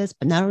do this,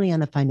 but not only on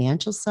the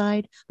financial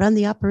side, but on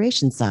the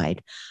operation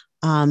side.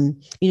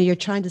 You're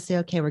trying to say,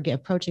 okay, we're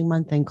approaching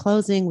month end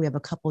closing. We have a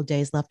couple of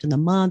days left in the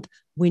month.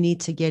 We need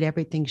to get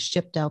everything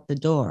shipped out the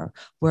door,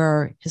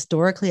 where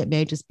historically it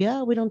may just be,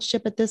 oh, we don't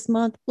ship it this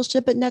month. We'll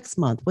ship it next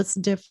month. What's the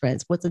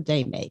difference? What's a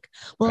day make?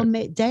 Well,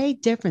 right. Day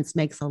difference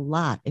makes a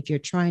lot if you're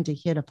trying to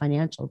hit a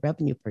financial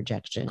revenue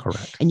projection.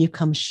 Correct. And you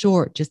come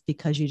short just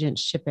because you didn't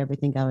ship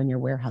everything out in your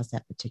warehouse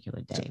that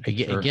particular day.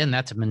 So again,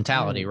 that's a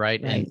mentality, right?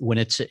 And when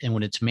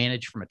it's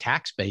managed from a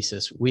tax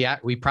basis,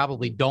 we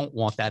probably don't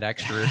want that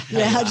extra.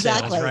 Yeah,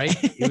 exactly. Sales,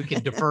 right? We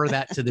can defer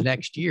that to the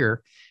next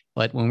year.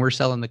 But when we're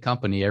selling the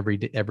company, every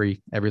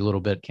little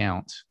bit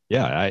counts.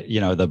 Yeah,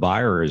 the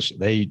buyers,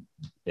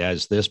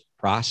 as this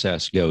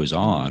process goes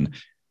on,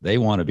 they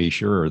want to be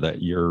sure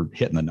that you're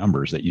hitting the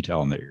numbers that you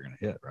tell them that you're going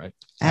to hit, right?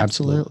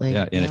 Absolutely.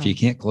 Yeah, and if you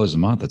can't close a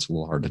month, it's a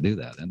little hard to do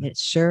that, isn't it? It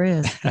sure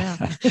is.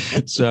 Yeah.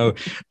 So,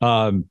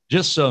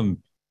 just some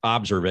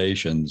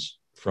observations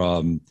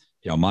from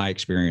my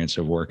experience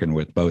of working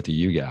with both of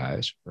you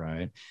guys,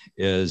 right?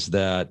 Is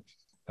that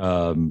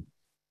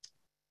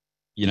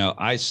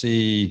I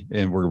see,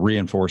 and we're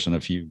reinforcing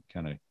a few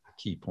kind of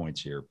key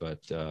points here, but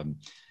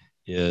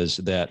is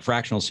that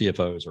fractional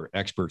CFOs are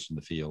experts in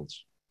the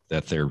fields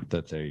that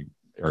they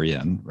are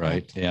in,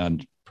 right?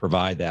 And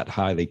provide that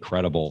highly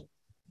credible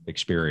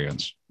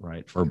experience,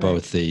 right, for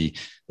both the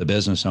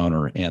business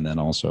owner and then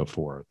also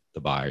for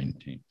the buying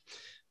team.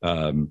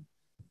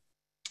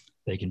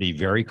 They can be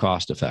very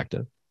cost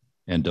effective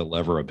and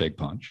deliver a big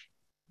punch,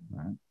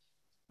 right?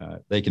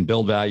 They can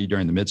build value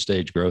during the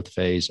mid-stage growth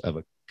phase of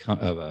a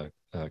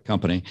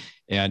company.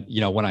 And,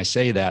 when I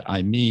say that,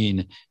 I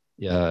mean,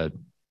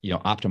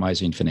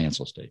 optimizing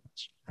financial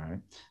statements, right?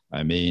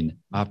 I mean,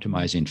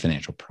 optimizing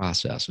financial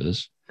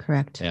processes.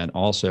 Correct. And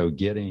also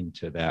getting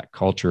to that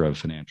culture of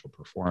financial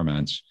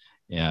performance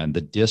and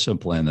the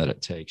discipline that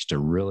it takes to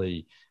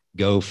really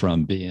go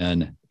from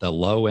being the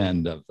low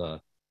end of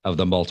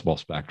the multiple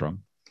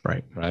spectrum,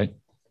 right,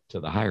 to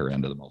the higher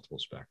end of the multiple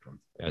spectrum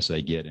as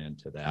they get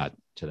into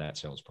that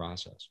sales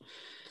process.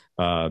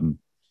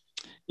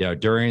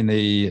 During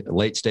the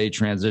late stage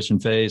transition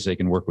phase, they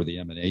can work with the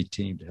M&A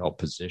team to help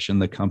position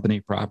the company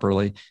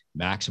properly,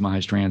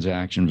 maximize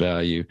transaction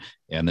value,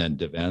 and then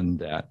defend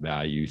that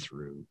value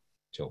through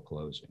till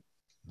closing.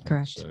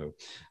 Correct.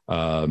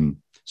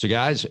 So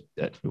guys,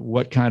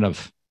 what kind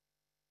of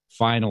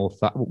final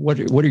thought? What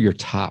are your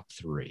top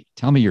three?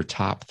 Tell me your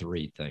top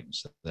three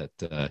things that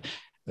are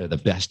the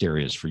best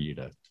areas for you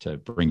to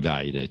bring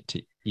value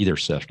to either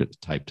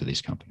type to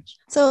these companies.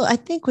 So I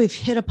think we've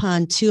hit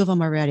upon two of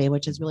them already,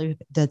 which is really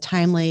the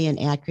timely and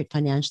accurate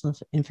financial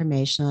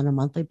information on a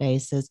monthly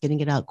basis, getting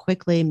it out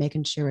quickly,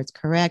 making sure it's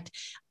correct,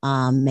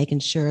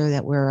 making sure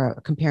that we're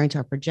comparing to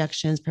our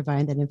projections,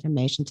 providing that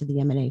information to the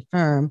M&A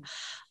firm.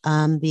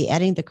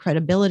 Adding the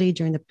credibility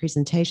during the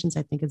presentations,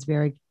 I think is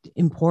very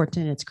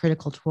important. It's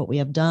critical to what we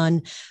have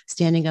done,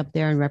 standing up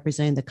there and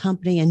representing the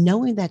company and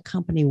knowing that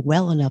company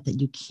well enough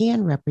that you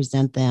can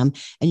represent them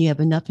and you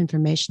have enough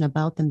information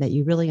about them that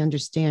you really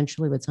understand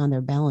truly what's on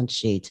their balance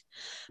sheet.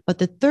 But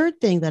the third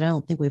thing that I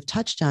don't think we've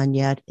touched on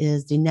yet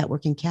is the net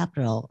working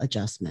capital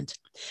adjustment.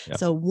 Yep.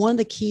 So one of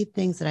the key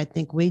things that I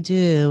think we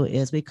do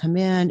is we come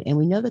in and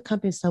we know the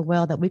company so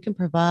well that we can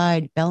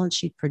provide balance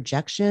sheet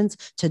projections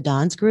to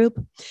Don's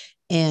group.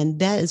 And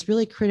that is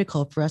really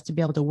critical for us to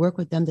be able to work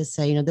with them to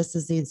say, this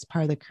is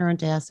part of the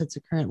current assets, the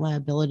current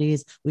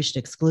liabilities we should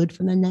exclude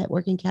from the net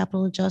working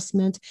capital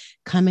adjustment,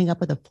 coming up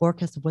with a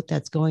forecast of what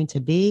that's going to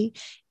be.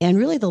 And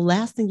really the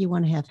last thing you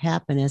want to have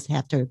happen is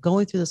after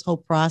going through this whole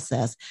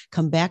process,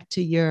 come back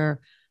to your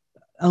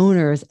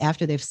owners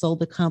after they've sold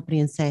the company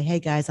and say,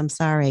 hey guys, I'm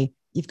sorry,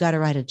 you've got to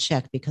write a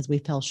check because we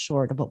fell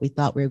short of what we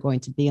thought we were going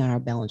to be on our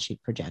balance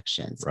sheet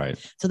projections. Right.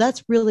 So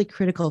that's really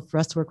critical for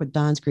us to work with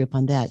Don's group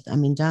on that. I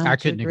mean, Don, I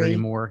couldn't agree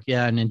more.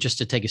 Yeah. And then just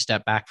to take a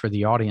step back for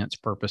the audience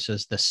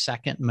purposes, the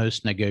second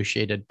most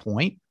negotiated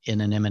point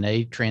in an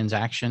M&A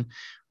transaction,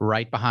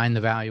 right behind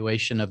the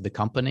valuation of the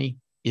company,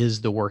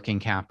 is the working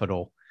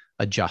capital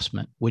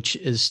adjustment, which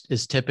is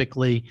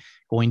typically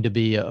going to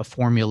be a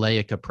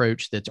formulaic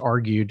approach that's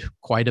argued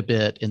quite a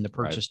bit in the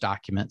purchase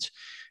documents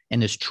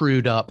and is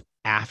trued up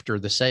after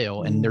the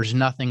sale. And there's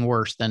nothing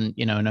worse than,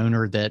 an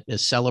owner that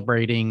is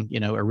celebrating,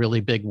 a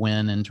really big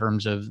win in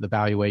terms of the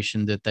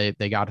valuation that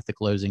they got at the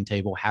closing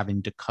table,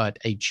 having to cut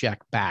a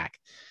check back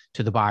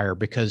to the buyer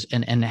because,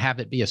 and have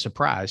it be a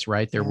surprise,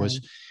 right? There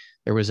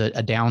was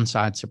a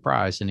downside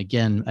surprise. And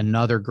again,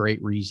 another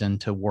great reason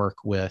to work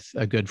with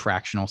a good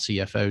fractional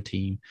CFO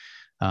team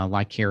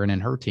like Karen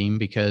and her team,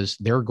 because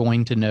they're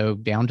going to know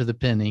down to the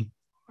penny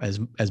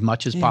as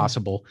much as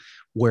possible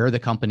where the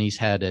company's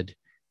headed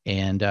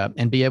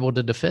and be able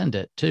to defend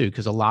it too.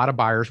 Because a lot of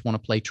buyers want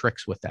to play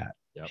tricks with that.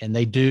 Yep. And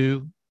they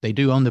do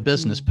own the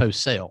business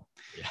post sale.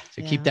 Yeah.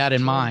 So keep that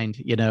in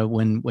mind,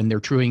 when they're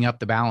truing up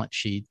the balance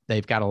sheet,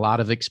 they've got a lot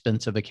of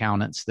expensive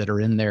accountants that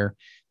are in there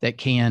that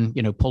can,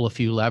 pull a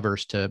few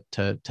levers to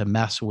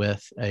mess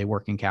with a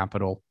working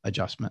capital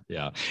adjustment.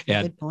 Yeah.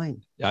 And good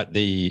point.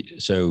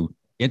 So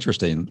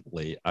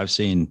interestingly, I've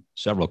seen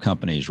several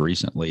companies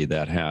recently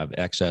that have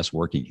excess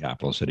working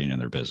capital sitting in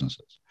their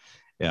businesses.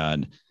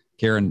 And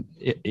Karen,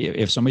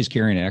 if somebody's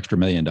carrying an extra $1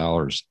 million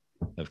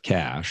of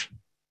cash,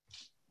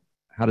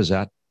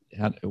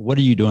 what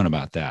are you doing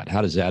about that?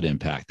 How does that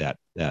impact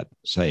that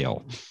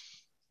sale?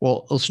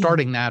 Well,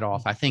 starting that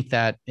off, I think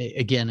that,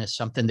 again, is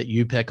something that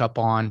you pick up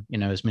on,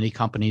 as many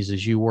companies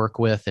as you work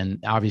with, and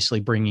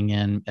obviously bringing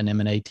in an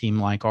M&A team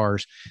like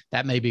ours,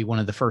 that may be one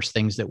of the first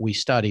things that we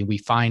study. We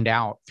find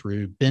out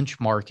through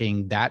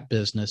benchmarking that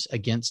business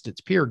against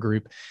its peer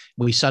group,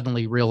 we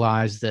suddenly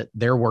realize that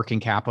their working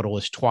capital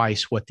is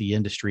twice what the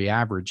industry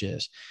average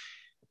is.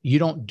 You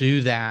don't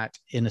do that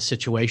in a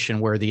situation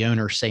where the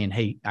owner's saying,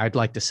 hey, I'd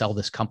like to sell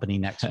this company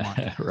next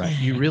month. Right.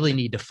 You really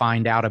need to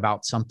find out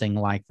about something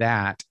like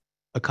that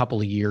a couple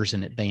of years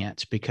in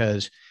advance,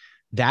 because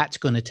that's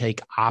going to take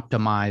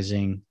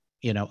optimizing,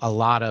 a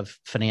lot of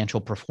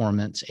financial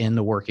performance in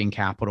the working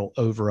capital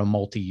over a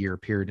multi-year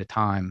period of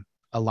time.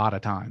 A lot of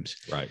times.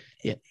 Right.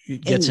 It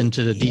gets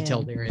into the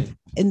detailed area.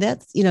 And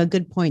that's, a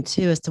good point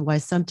too, as to why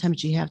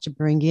sometimes you have to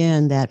bring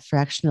in that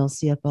fractional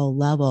CFO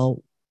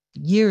level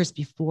years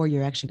before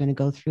you're actually going to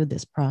go through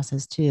this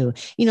process too,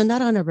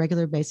 not on a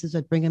regular basis,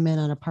 but bring them in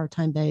on a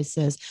part-time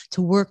basis to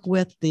work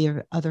with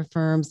the other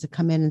firms to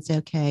come in and say,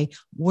 okay,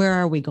 where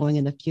are we going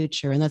in the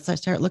future? And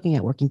let's start looking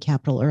at working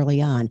capital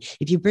early on.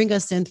 If you bring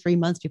us in 3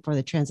 months before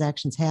the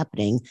transaction's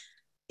happening,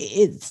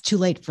 it's too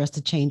late for us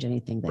to change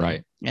anything there.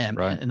 Right.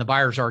 And the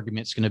buyer's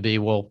argument is going to be,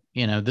 well,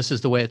 this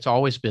is the way it's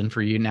always been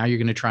for you. Now you're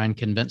going to try and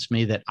convince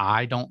me that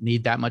I don't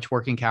need that much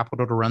working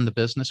capital to run the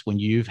business when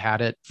you've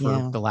had it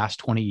for the last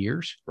 20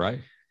 years. Right.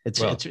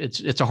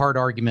 It's a hard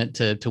argument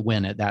to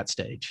win at that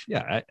stage.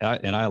 Yeah.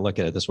 And I look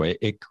at it this way.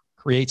 It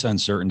creates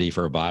uncertainty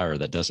for a buyer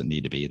that doesn't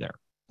need to be there.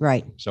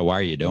 Right. So why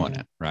are you doing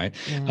it? Right.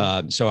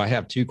 Yeah. So I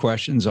have 2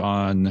 questions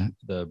on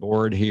the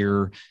board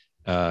here.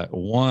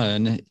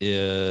 One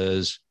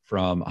is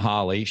from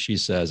Holly. She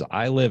says,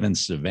 I live in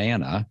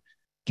Savannah.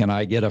 Can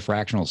I get a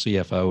fractional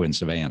CFO in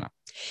Savannah?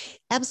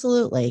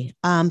 Absolutely.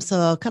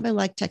 So a company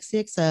like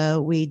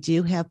TechCXO, we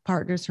do have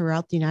partners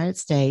throughout the United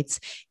States.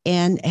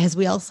 And as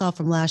we all saw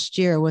from last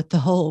year with the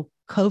whole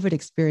COVID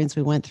experience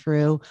we went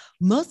through,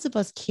 most of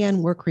us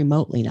can work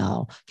remotely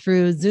now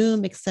through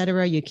Zoom, et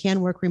cetera. You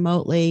can work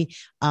remotely.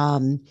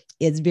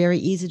 It's very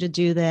easy to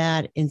do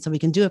that. And so we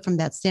can do it from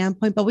that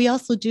standpoint. But we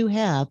also do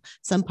have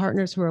some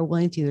partners who are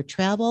willing to either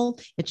travel.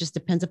 It just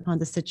depends upon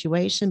the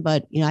situation.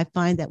 But, I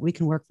find that we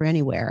can work for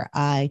anywhere.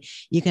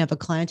 You can have a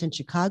client in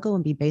Chicago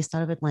and be based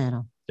out of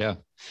Atlanta. Yeah.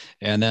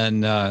 And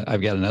then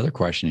I've got another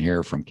question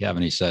here from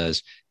Kevin. He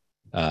says,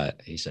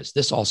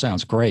 this all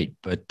sounds great,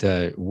 but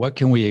what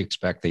can we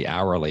expect the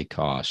hourly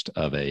cost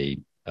of a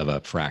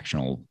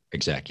fractional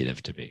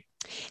executive to be?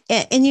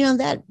 And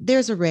that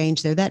there's a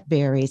range there that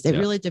varies. It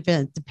really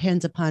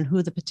depends upon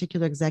who the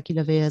particular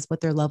executive is,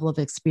 what their level of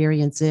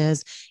experience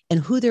is,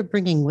 and who they're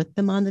bringing with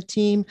them on the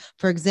team.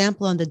 For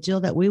example, on the deal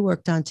that we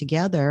worked on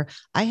together,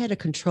 I had a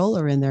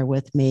controller in there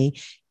with me,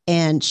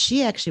 and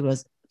she actually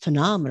was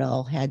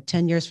phenomenal, had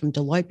 10 years from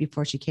Deloitte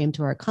before she came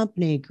to our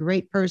company.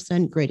 Great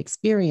person, great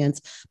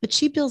experience, but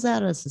she bills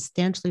out at a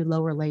substantially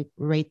lower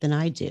rate than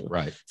I do.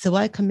 Right. So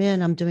I come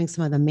in, I'm doing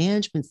some of the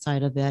management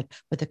side of it,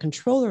 but the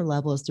controller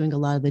level is doing a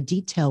lot of the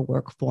detail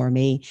work for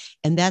me.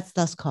 And that's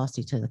thus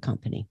costly to the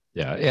company.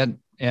 Yeah.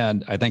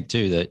 And I think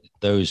too, that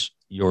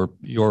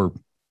your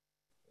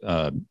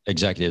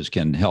executives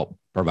can help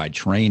provide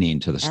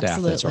training to the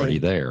staff that's already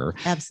there.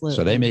 Absolutely.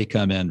 So they may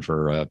come in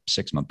for a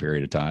 6-month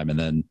period of time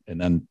and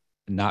then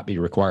not be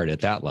required at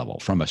that level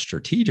from a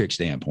strategic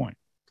standpoint.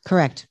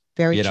 Correct.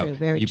 Very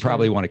true. You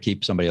probably want to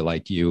keep somebody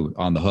like you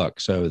on the hook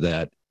so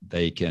that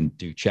they can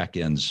do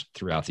check-ins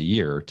throughout the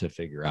year to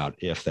figure out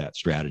if that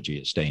strategy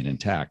is staying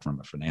intact from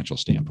a financial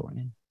standpoint.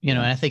 And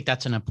I think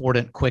that's an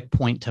important quick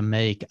point to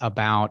make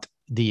about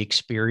the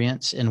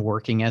experience in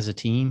working as a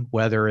team,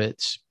 whether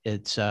it's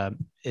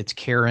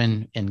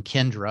Karen and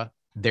Kendra,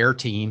 their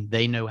team,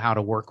 they know how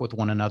to work with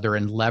one another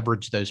and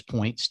leverage those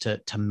points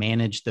to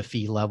manage the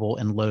fee level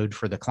and load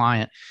for the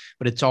client.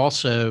 But it's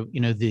also,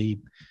 the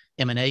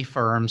M&A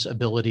firm's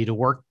ability to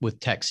work with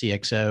Tech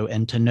CXO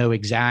and to know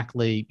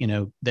exactly,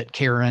 that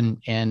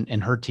Karen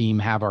and her team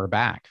have our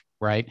back,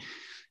 right?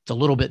 It's a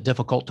little bit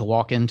difficult to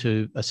walk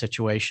into a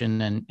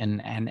situation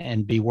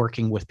and be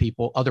working with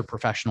people, other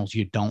professionals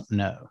you don't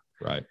know.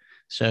 Right.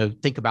 So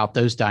think about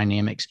those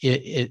dynamics.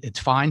 It's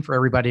fine for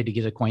everybody to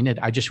get acquainted.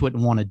 I just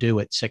wouldn't want to do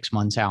it 6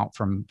 months out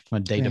from a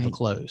date of a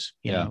close.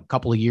 You know, a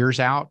couple of years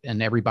out,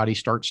 and everybody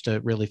starts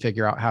to really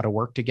figure out how to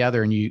work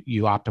together, and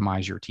you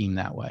optimize your team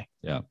that way.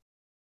 Yeah.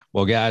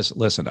 Well, guys,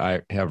 listen,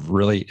 I have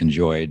really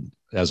enjoyed,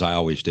 as I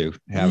always do,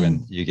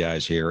 having you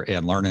guys here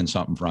and learning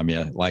something from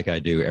you, like I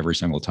do every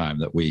single time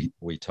that we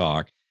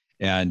talk.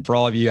 And for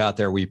all of you out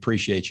there, we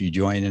appreciate you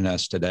joining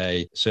us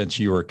today. Since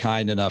you were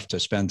kind enough to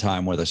spend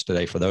time with us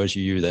today, for those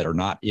of you that are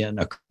not in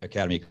a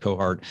Academy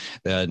cohort,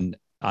 then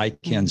I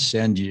can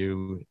send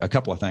you a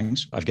couple of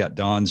things. I've got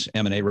Don's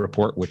M&A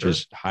report, which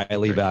is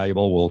highly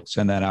valuable. We'll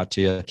send that out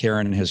to you.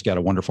 Karen has got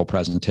a wonderful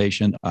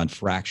presentation on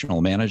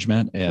fractional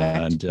management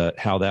and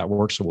how that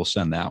works. So we'll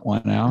send that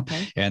one out.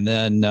 Okay. And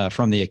then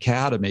from the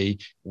Academy,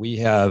 we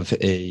have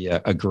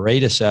a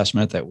great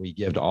assessment that we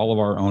give to all of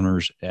our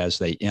owners as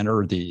they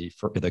enter the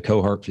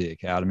cohort for the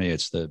Academy.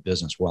 It's the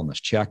Business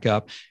Wellness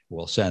Checkup.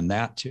 We'll send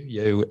that to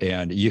you,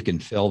 and you can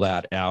fill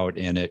that out,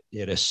 and it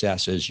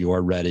assesses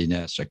your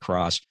readiness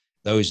across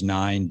those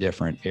 9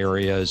 different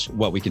areas.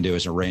 What we can do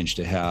is arrange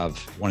to have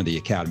one of the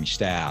Academy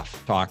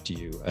staff talk to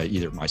you,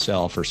 either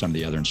myself or some of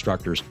the other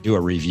instructors, do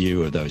a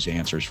review of those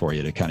answers for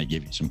you to kind of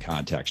give you some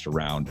context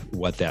around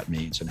what that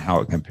means and how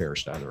it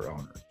compares to other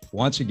owners.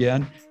 Once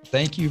again,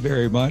 thank you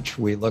very much.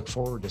 We look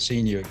forward to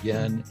seeing you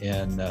again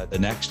in the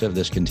next of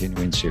this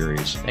continuing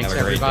series. Thanks,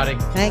 everybody.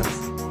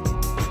 Thanks.